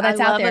know, girl, that's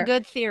out there. A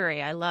good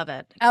theory. I love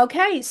it.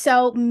 Okay,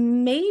 so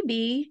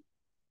maybe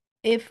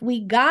if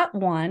we got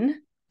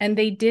one and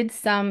they did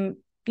some,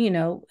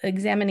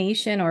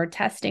 examination or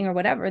testing or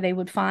whatever, they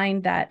would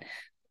find that,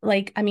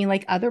 like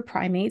other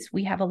primates,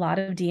 we have a lot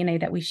of DNA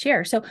that we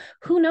share. So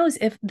who knows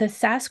if the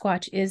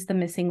Sasquatch is the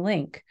missing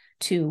link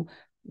to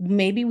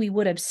maybe we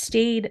would have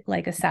stayed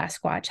like a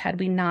Sasquatch had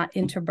we not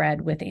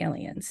interbred with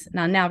aliens.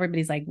 Now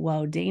everybody's like,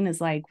 whoa, Dana's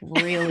like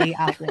really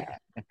out there.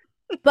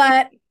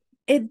 But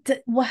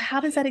how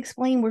does that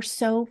explain we're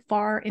so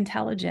far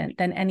intelligent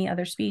than any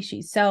other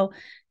species? So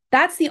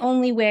that's the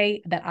only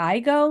way that I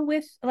go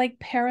with like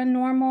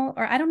paranormal,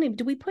 or I don't know.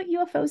 Do we put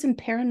UFOs in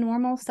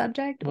paranormal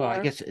subject? Well, I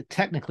Or guess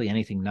technically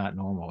anything not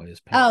normal is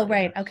oh, para.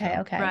 right. Yeah. Okay.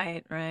 So, Okay.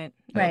 Right. so it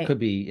Right. could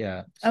be,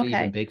 yeah. So even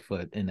Okay.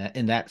 Bigfoot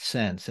in that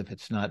sense, if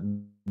it's not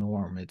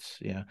norm, it's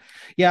yeah.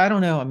 I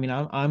don't know. I mean,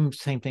 I'm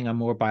same thing. I'm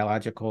more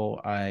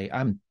biological.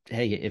 I'm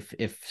hey,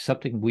 if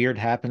something weird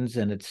happens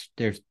and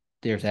there's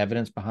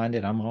evidence behind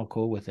it, I'm all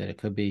cool with it. It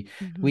could be.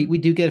 We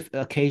do get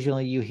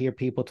occasionally you hear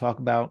people talk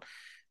about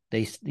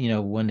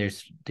when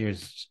there's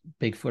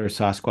Bigfoot or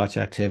Sasquatch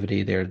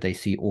activity there, they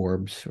see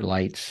orbs or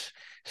lights.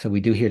 So we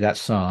do hear that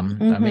some.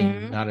 I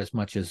mean, not as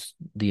much as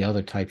the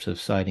other types of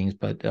sightings,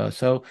 but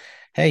so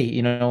hey,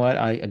 you know what?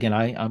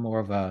 I'm more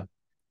of a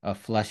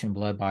flesh and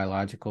blood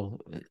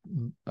biological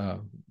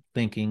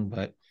thinking,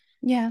 but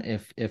Yeah.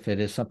 if it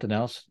is something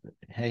else,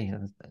 hey,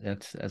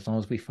 that's as long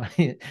as we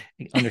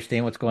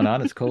understand what's going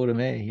on, it's cool to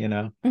me, you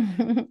know.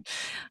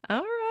 All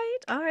right.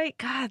 All right.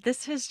 God,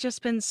 this has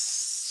just been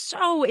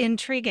so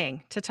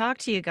intriguing to talk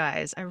to you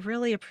guys. I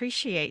really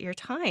appreciate your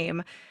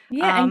time.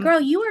 Yeah. And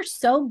girl, you are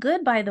so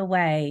good, by the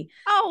way.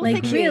 Oh,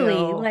 Like, thank really,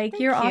 you. like,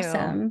 you're Thank you.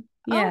 awesome.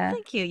 Oh, Yeah.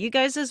 thank you. You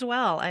guys as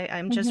well.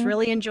 I'm just Mhm.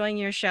 really enjoying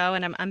your show,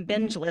 and I'm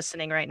binge Mhm.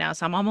 listening right now,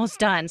 so I'm almost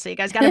done. So you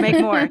guys got to make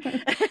more.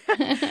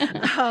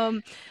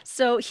 um,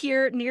 so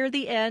here near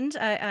the end,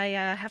 I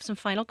have some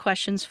final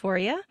questions for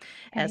you,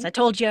 as Okay. I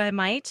told you I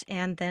might,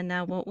 and then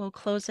we'll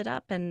close it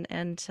up and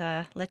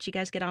let you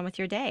guys get on with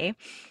your day.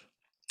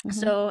 Mhm.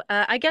 So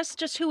I guess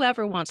just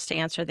whoever wants to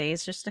answer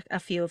these, just a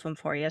few of them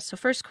for you. So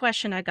first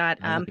question I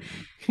got. Now look at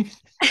me.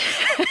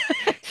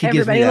 She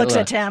gives me Everybody that looks at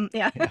look. Tim.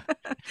 Yeah. Yeah.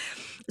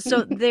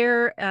 So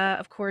there,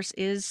 of course,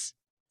 is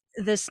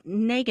this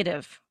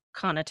negative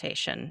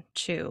connotation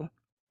to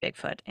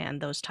Bigfoot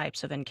and those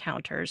types of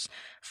encounters.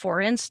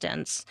 For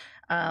instance,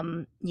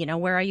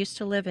 where I used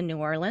to live in New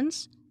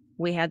Orleans,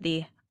 we had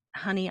the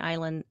Honey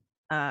Island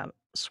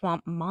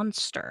swamp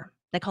monster.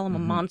 They call him a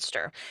Mm-hmm.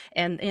 monster,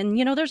 and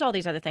there's all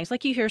these other things.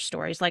 Like you hear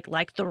stories like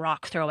the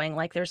rock throwing,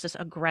 like there's this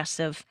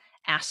aggressive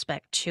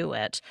aspect to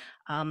it.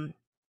 Um,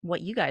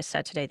 what you guys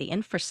said today, the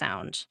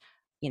infrasound,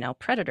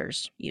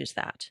 predators use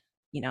that.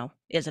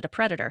 Is it a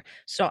predator?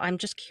 So I'm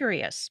just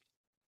curious,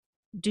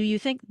 do you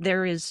think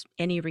there is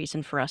any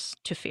reason for us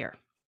to fear?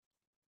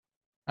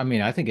 I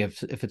mean, I think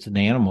if it's an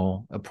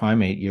animal, a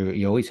primate,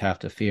 you always have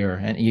to fear,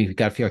 and you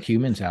got to fear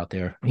humans out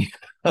there.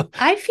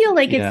 I feel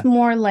like it's Yeah.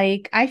 more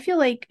like, I feel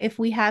like if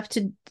we have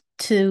to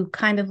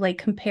kind of like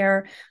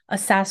compare a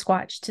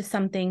Sasquatch to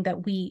something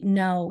that we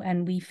know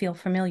and we feel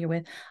familiar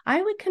with,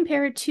 I would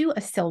compare it to a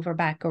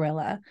silverback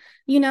gorilla.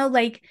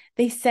 Like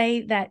they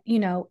say that,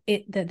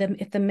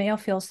 if the male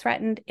feels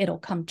threatened, it'll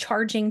come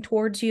charging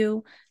towards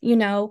you,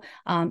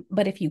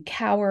 but if you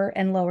cower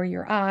and lower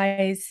your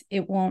eyes,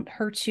 it won't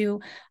hurt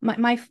you.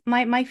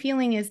 My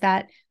feeling is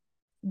that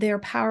they're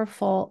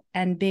powerful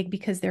and big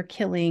because they're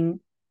killing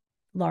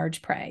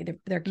large prey.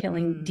 They're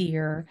killing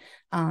deer,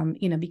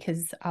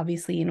 because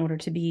obviously in order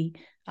to be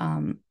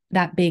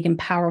that big and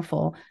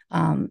powerful,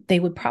 they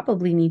would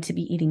probably need to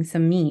be eating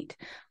some meat.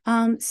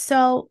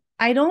 So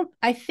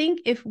I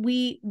think if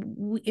we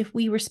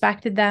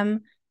respected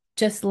them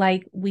just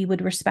like we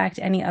would respect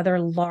any other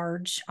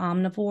large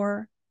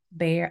omnivore,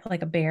 bear,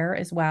 like a bear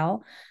as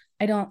well,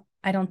 I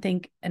don't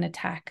think an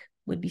attack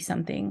would be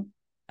something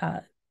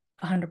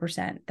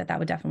 100% that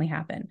would definitely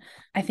happen.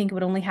 I think it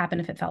would only happen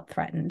if it felt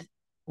threatened.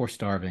 Or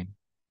starving.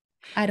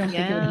 I don't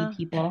think it would Yeah. eat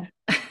people.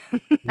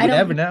 You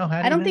never know.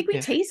 How do I you don't know? think we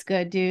Yeah. taste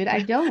good, dude. I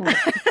don't.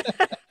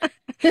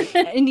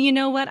 And you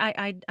know what?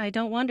 I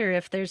don't wonder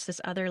if there's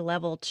this other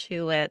level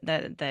to it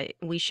that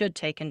we should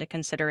take into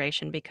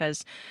consideration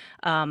because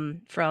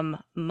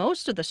from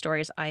most of the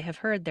stories I have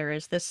heard, there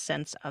is this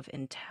sense of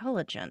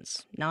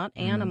intelligence, not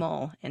Mm-hmm.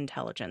 animal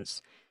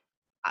intelligence,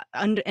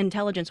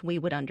 intelligence we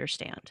would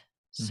understand.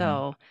 Mm-hmm.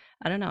 So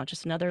I don't know,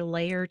 just another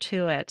layer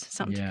to it,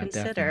 something to Yeah,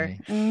 consider.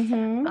 definitely.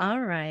 Mm-hmm.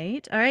 All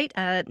right. All right.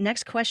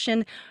 Next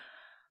question.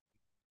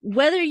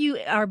 Whether you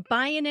are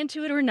buying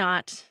into it or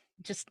not,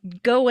 just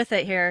go with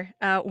it here.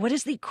 What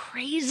is the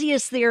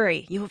craziest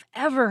theory you have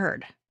ever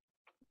heard?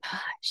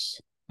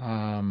 Gosh,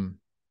 Um,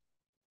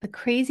 the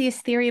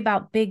craziest theory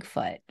about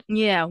Bigfoot.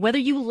 Yeah, whether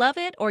you love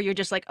it or you're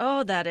just like,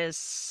 oh, that is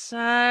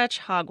such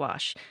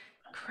hogwash.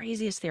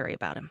 Craziest theory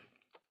about him.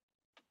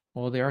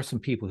 well, there are some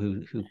people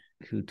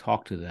who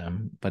talk to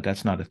them, but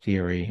that's not a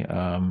theory.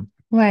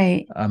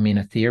 Right. I mean,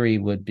 a theory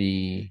would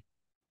be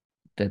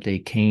that they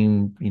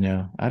came,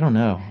 I don't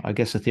know. I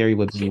guess a theory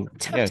would be,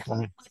 yeah, go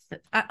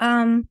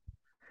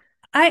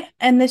ahead.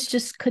 And this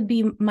just could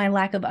be my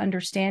lack of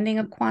understanding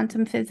of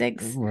quantum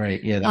physics.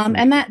 Right. Yeah, that can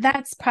And be.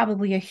 that's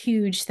probably a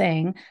huge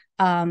thing.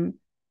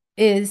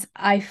 Is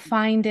I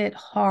find it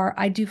hard.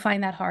 I do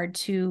find that hard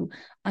to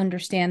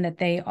understand that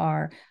they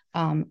are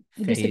Yeah.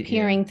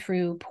 disappearing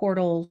through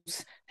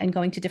portals and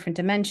going to different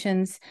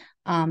dimensions.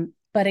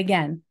 But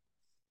again,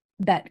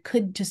 that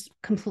could just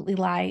completely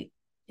lie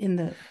in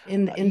the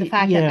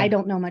fact that I Yeah,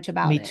 don't know much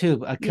about me it. too.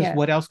 Because Yeah.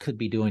 what else could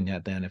be doing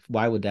that then? If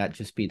why would that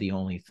just be the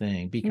only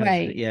thing? Because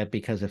Right. yeah,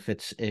 because if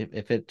it's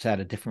at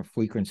a different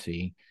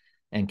frequency,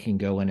 and can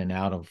go in and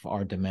out of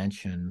our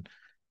dimension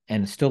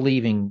and still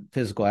leaving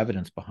physical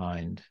evidence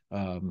behind.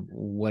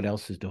 What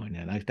else is doing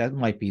that? That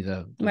might be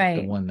the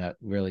one that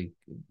really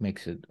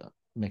makes it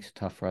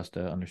tough for us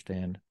to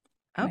understand.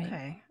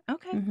 Okay. Right.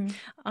 Okay.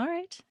 All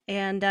right.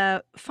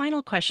 And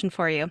final question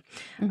for you.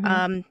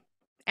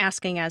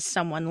 Asking as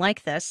someone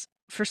like this,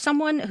 for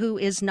someone who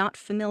is not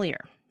familiar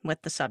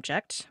with the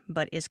subject,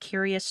 but is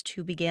curious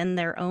to begin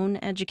their own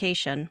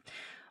education,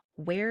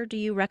 where do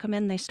you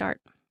recommend they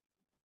start?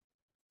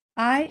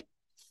 The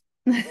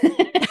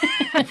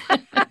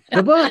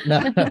book.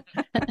 No.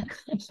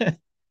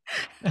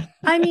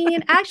 I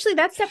mean, actually,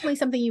 that's definitely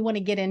something you want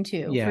to get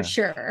into for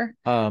sure.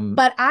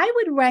 But I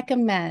would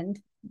recommend,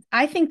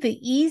 I think the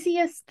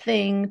easiest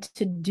thing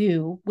to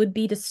do would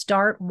be to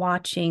start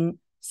watching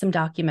some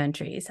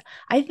documentaries.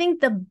 I think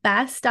the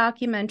best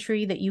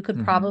documentary that you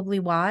could probably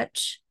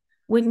watch,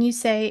 wouldn't you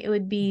say it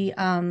would be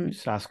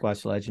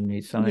Sasquatch Legend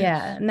Meets Science?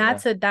 Yeah, and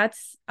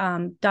that's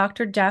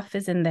Dr. Jeff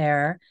is in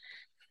there.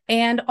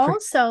 And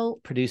also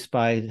produced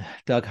by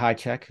Doug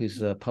Hychek, who's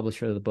the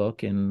publisher of the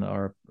book and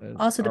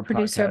also the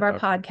producer of our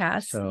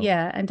podcast. So.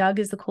 Yeah, and Doug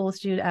is the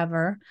coolest dude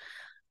ever.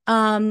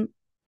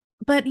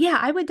 But yeah,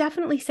 I would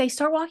definitely say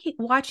start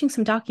watching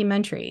some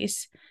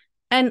documentaries,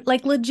 and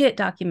like legit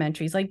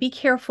documentaries. Like be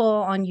careful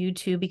on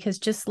YouTube, because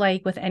just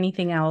like with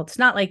anything else,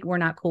 not like we're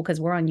not cool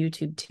because we're on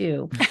YouTube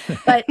too,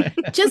 but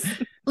just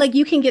like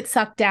you can get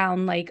sucked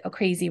down like a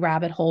crazy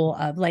rabbit hole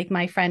of, like,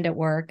 my friend at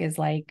work is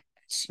like,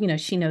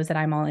 she knows that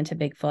I'm all into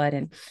Bigfoot,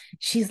 and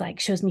she's like,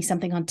 shows me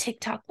something on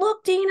TikTok.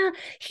 Look, Dana,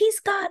 he's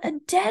got a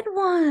dead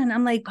one.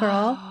 I'm like,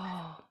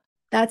 girl,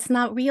 that's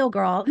not real,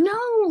 girl. No,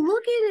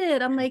 look at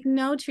it. I'm like,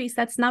 no, Therese,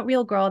 that's not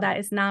real, girl. That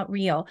is not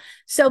real.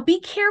 So be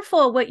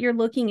careful what you're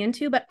looking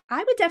into. But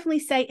I would definitely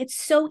say it's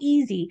so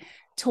easy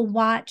to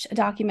watch a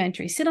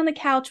documentary. Sit on the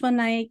couch one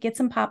night, get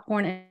some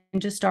popcorn,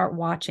 and just start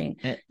watching.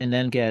 And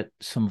then get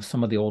some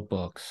of the old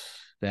books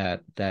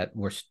that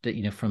were,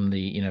 from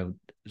the,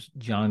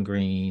 John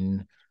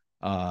Green,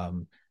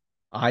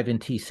 Ivan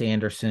T.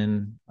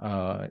 Sanderson,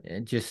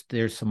 just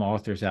there's some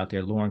authors out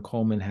there. Lauren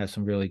Coleman has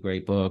some really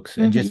great books,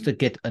 and just to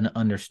get an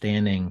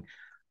understanding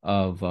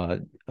of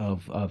it,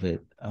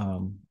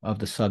 of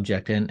the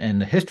subject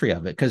and the history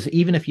of it. Because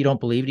even if you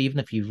don't believe it, even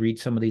if you read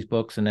some of these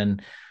books and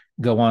then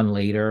go on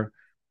later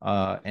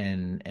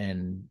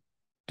and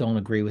don't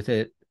agree with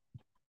it,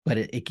 but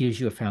it gives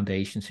you a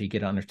foundation, so you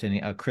get an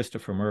understanding.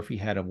 Christopher Murphy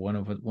had a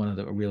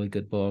really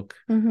good book.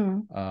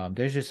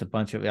 There's just a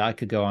bunch of, I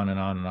could go on and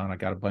on and on. I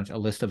got a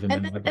list of them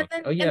in my book.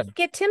 And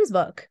get Tim's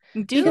book.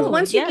 Because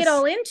once you get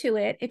all into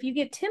it, if you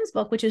get Tim's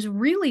book, which is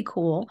really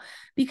cool,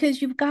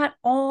 because you've got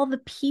all the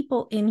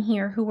people in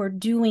here who are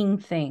doing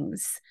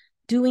things,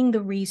 doing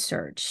the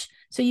research.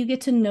 So you get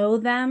to know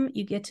them,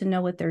 you get to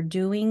know what they're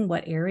doing,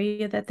 what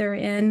area that they're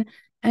in.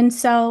 And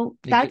so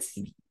I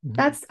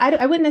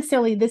wouldn't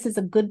necessarily, this is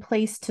a good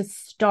place to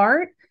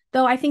start,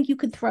 though I think you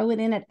could throw it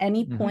in at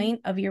any point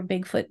of your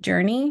Bigfoot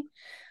journey.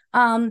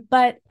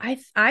 But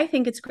I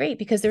think it's great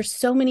because there's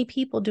so many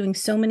people doing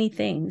so many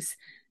things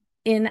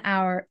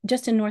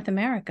just in North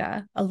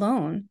America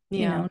alone,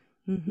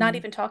 not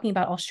even talking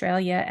about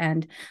Australia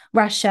and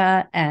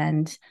Russia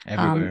and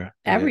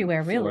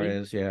everywhere really.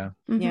 Flores, Yeah.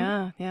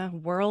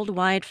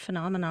 Worldwide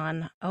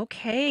phenomenon.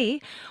 Okay.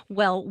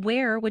 Well,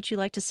 where would you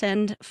like to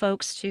send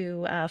folks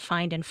to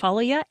find and follow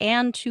you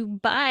and to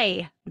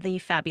buy the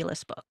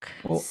fabulous book?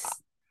 Well,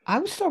 I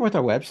would start with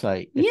our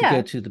website. If you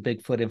go to the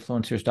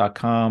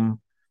bigfootinfluencers.com,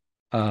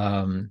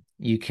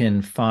 you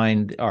can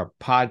find our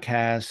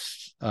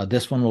podcasts.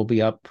 This one will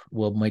be up.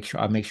 I'll make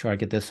sure I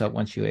get this up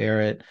once you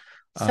air it.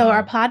 So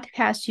our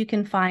podcast you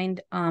can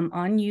find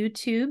on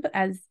YouTube,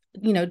 as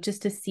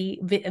just to see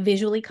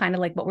visually, kind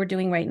of like what we're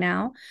doing right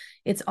now.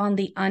 It's on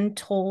the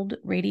Untold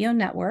Radio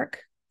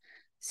Network.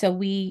 So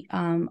we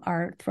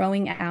are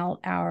throwing out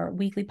our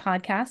weekly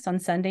podcast on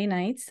Sunday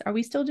nights. Are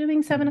we still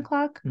doing 7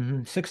 o'clock?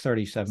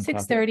 6:30, 7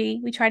 o'clock.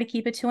 6:30. We try to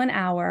keep it to an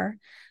hour,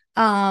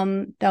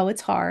 though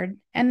it's hard.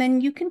 And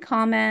then you can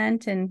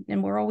comment, and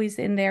we're always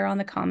in there on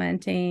the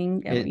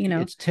commenting.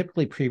 It's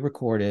typically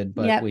pre-recorded,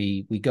 but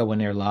we go in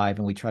there live,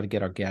 and we try to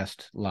get our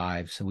guest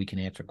live so we can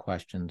answer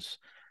questions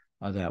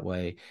that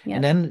way.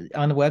 And then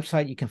on the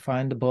website you can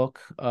find the book.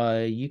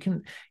 You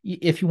can,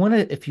 if you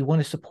want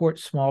to support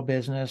small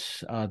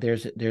business,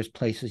 there's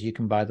places you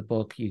can buy the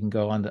book. You can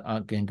go onto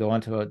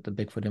the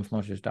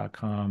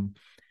bigfootinfluencers.com,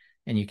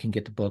 and you can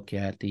get the book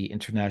at the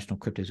International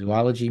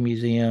Cryptozoology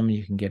Museum.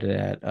 You can get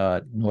it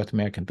at North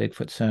American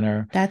Bigfoot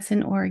Center. That's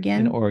in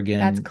Oregon.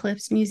 That's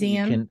Cliff's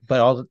Museum.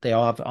 But they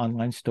all have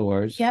online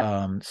stores.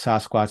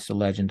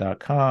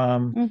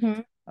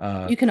 SasquatchTheLegend.com.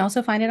 You can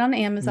also find it on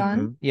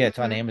Amazon. Yeah, it's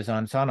on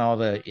Amazon. It's on all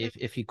the,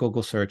 if you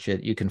Google search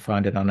it, you can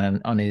find it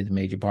on any of the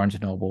major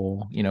Barnes &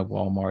 Noble,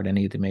 Walmart,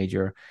 any of the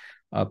major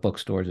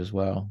bookstores as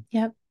well.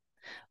 Yep.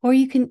 Or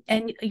you can,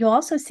 and you'll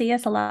also see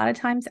us a lot of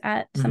times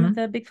at some of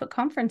the Bigfoot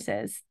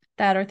conferences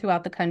that are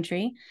throughout the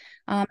country.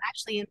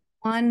 Actually, in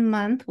 1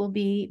 month, we'll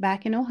be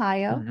back in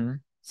Ohio.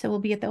 So we'll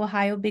be at the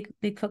Ohio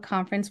Bigfoot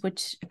Conference,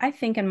 which I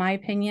think, in my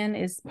opinion,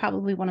 is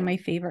probably one of my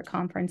favorite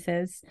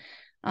conferences.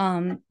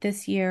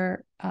 This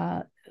year,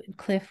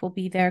 Cliff will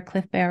be there,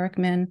 Cliff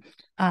Barrickman,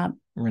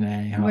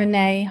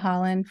 Renee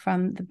Holland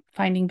from the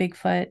Finding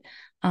Bigfoot.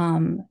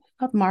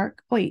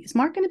 Mark. Wait, is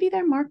Mark going to be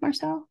there? Mark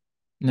Marcel?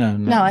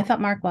 No, I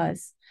thought Mark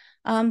was.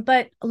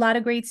 But a lot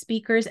of great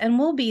speakers, and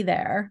we'll be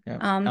there. Yeah.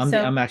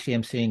 I'm actually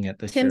emceeing it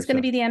this year. Tim's going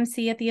to be the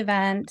MC at the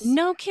event.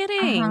 No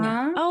kidding.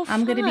 Oh,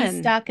 I'm going to be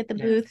stuck at the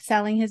booth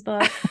selling his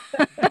book.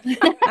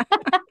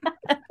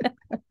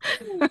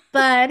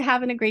 But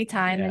having a great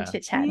time and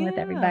chit-chatting with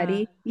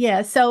everybody.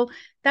 Yeah, so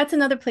that's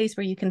another place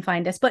where you can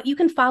find us. But you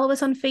can follow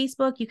us on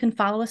Facebook. You can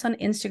follow us on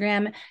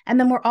Instagram. And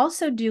then we're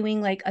also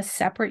doing like a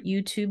separate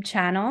YouTube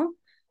channel,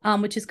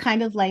 which is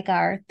kind of like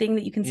our thing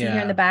that you can see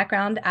here in the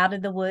background, Out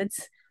of the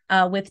Woods,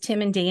 with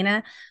Tim and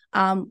Dana.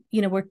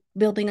 We're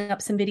building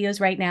up some videos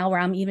right now where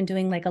I'm even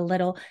doing like a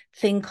little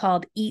thing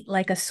called Eat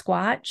Like a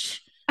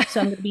Squatch. So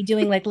I'm going to be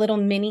doing like little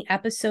mini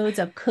episodes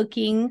of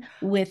cooking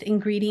with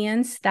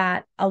ingredients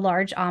that a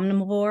large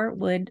omnivore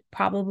would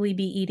probably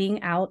be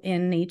eating out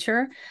in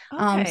nature.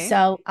 Okay.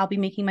 So I'll be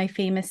making my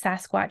famous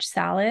Sasquatch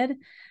salad.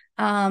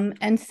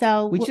 And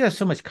so we just have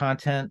so much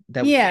content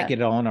that we can't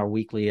get on our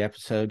weekly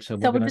episode. So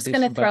we're just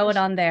going to throw it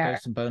on there.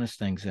 There's some bonus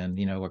things, and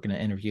we're going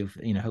to interview.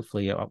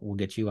 Hopefully we'll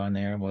get you on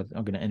there. I'm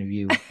going to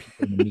interview people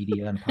in the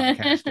media and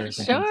podcasters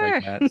and things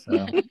like that.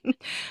 So.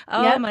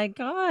 Oh my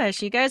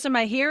gosh, you guys are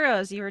my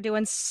heroes. You are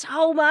doing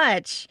so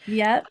much.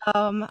 Yep.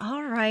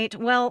 All right.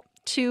 Well,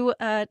 to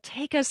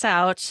take us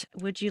out,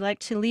 would you like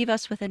to leave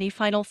us with any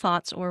final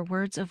thoughts or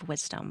words of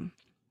wisdom?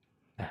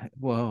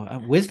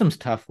 Well, wisdom's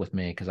tough with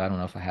me because I don't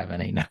know if I have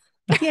any now.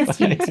 Yes,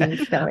 you do.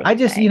 I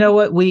just, you know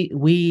what,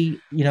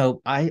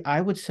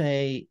 I would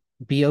say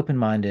be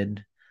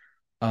open-minded.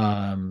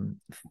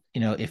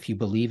 If you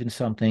believe in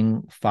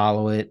something,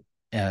 follow it.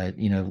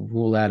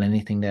 Rule out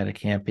anything that it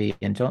can't be,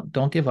 and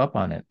don't give up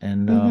on it.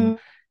 And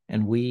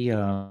and we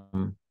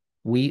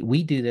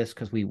do this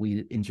because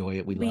we enjoy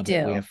it. We love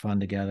it. We have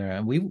fun together,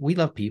 and we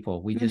love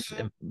people. We just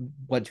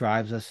what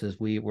drives us is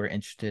we're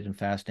interested and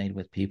fascinated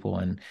with people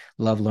and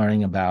love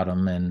learning about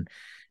them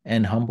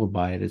and humbled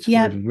by it. It's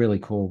really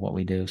cool what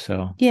we do.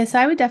 So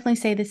I would definitely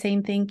say the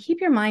same thing.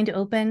 Keep your mind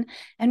open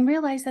and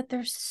realize that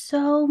there's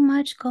so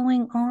much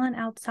going on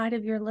outside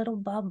of your little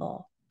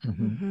bubble.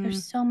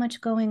 There's so much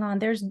going on.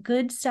 There's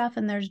good stuff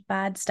and there's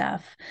bad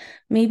stuff.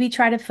 Maybe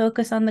try to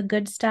focus on the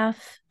good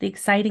stuff, the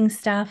exciting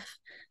stuff,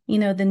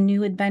 the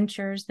new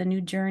adventures, the new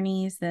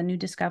journeys, the new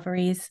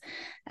discoveries.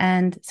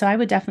 And so I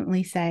would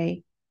definitely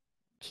say,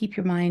 keep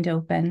your mind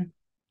open.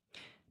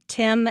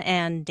 Tim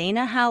and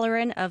Dana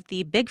Halloran of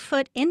the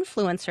Bigfoot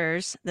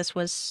Influencers. This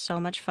was so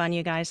much fun,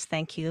 you guys.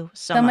 Thank you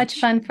so much. So much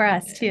fun for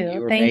us,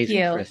 too. Thank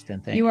you.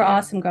 Kristen. You were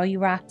awesome, girl. You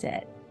rocked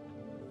it.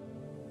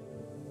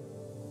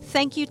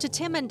 Thank you to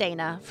Tim and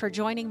Dana for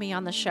joining me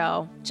on the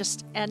show.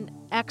 Just an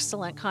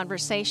excellent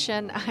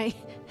conversation. I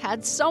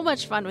had so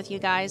much fun with you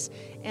guys,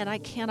 and I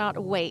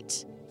cannot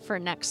wait for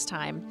next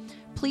time.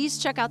 Please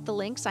check out the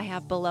links I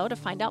have below to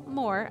find out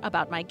more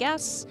about my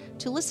guests,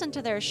 to listen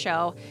to their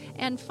show,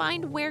 and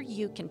find where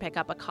you can pick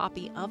up a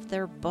copy of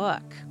their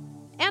book.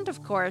 And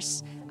of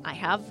course, I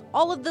have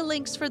all of the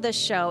links for this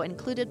show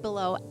included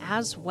below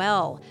as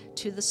well,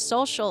 to the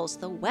socials,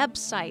 the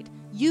website,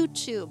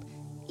 YouTube,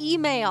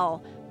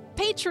 email,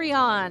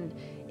 Patreon.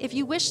 If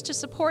you wish to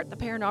support the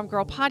Paranormal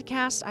Girl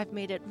podcast, I've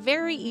made it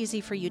very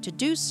easy for you to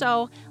do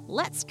so.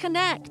 Let's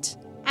connect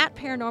at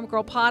Paranormal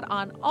Girl Pod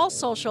on all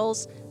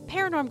socials.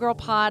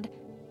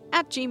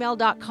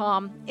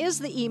 paranormalgirlpod@gmail.com is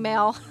the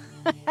email.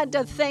 I had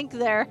to think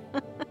there.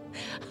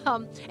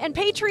 And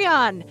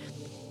Patreon.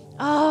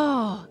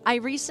 Oh, I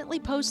recently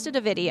posted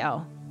a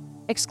video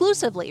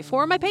exclusively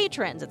for my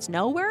patrons. It's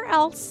nowhere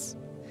else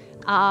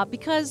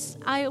because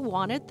I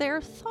wanted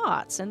their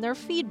thoughts and their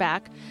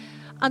feedback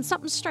on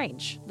something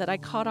strange that I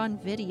caught on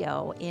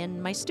video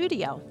in my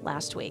studio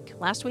last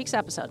week's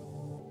episode.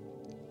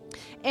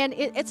 And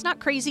it's not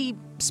crazy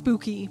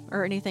spooky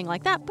or anything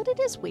like that, but it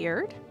is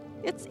weird.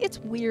 It's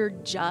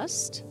weird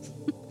just.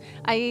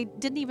 I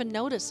didn't even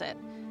notice it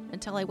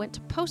until I went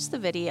to post the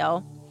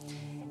video,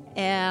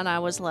 and I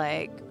was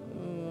like,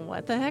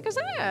 what the heck is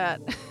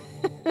that?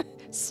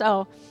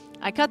 So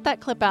I cut that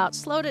clip out,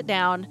 slowed it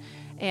down,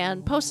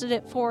 and posted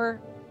it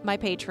for my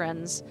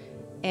patrons.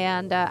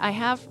 And I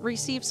have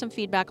received some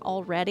feedback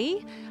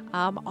already,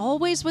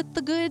 always with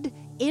the good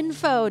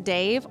info,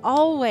 Dave,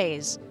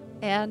 always.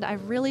 And I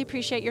really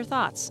appreciate your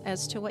thoughts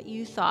as to what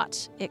you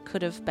thought it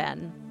could have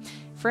been.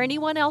 For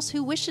anyone else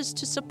who wishes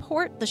to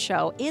support the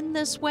show in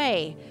this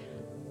way,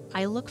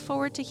 I look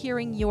forward to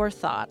hearing your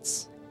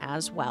thoughts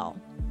as well.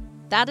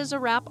 That is a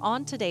wrap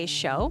on today's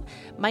show.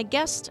 My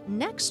guest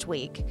next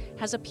week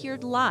has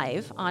appeared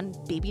live on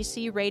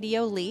BBC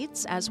Radio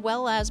Leeds, as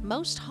well as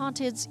Most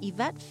Haunted's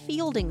Yvette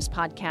Fielding's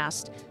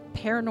podcast,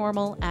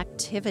 Paranormal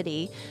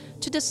Activity,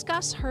 to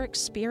discuss her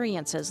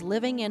experiences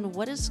living in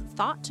what is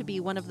thought to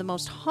be one of the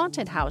most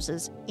haunted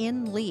houses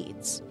in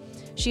Leeds.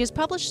 She has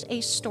published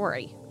a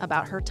story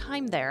about her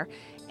time there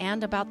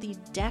and about the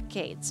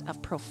decades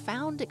of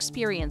profound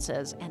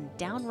experiences and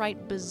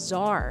downright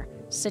bizarre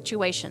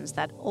situations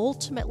that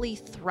ultimately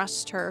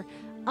thrust her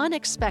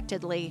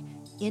unexpectedly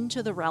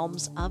into the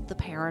realms of the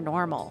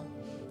paranormal.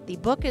 The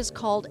book is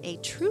called A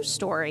True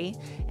Story,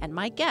 and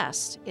my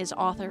guest is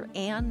author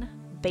Ann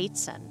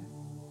Bateson.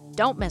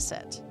 Don't miss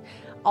it.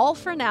 All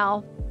for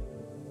now.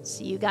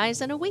 See you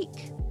guys in a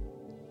week.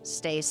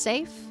 Stay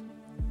safe,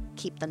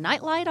 keep the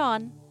nightlight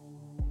on,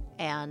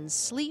 and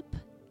sleep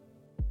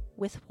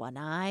with one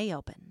eye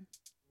open.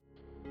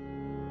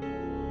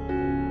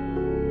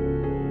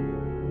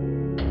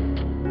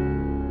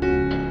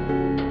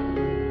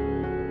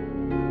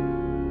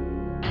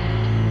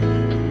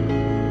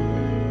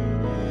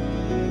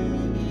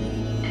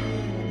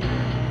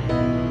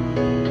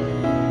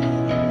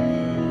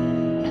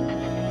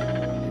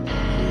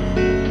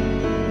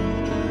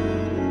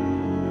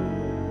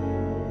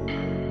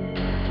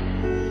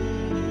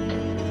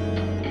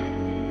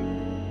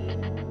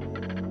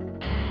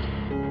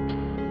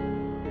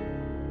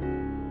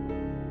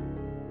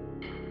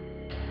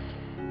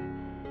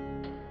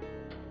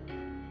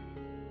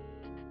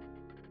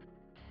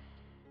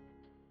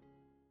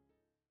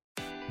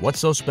 What's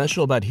so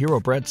special about Hero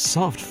Bread's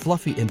soft,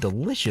 fluffy, and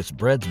delicious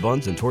breads,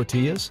 buns, and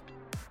tortillas?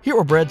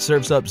 Hero Bread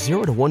serves up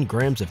 0 to 1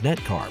 grams of net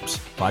carbs,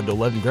 5 to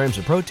 11 grams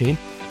of protein,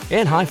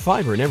 and high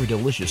fiber in every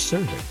delicious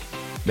serving.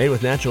 Made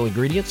with natural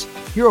ingredients,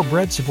 Hero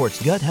Bread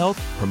supports gut health,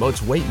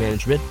 promotes weight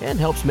management, and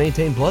helps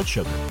maintain blood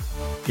sugar.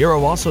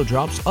 Hero also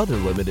drops other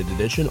limited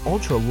edition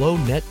ultra-low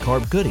net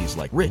carb goodies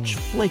like rich,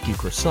 flaky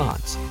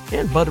croissants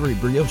and buttery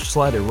brioche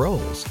slider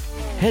rolls.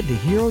 Head to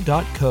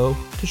hero.co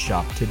to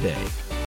shop today.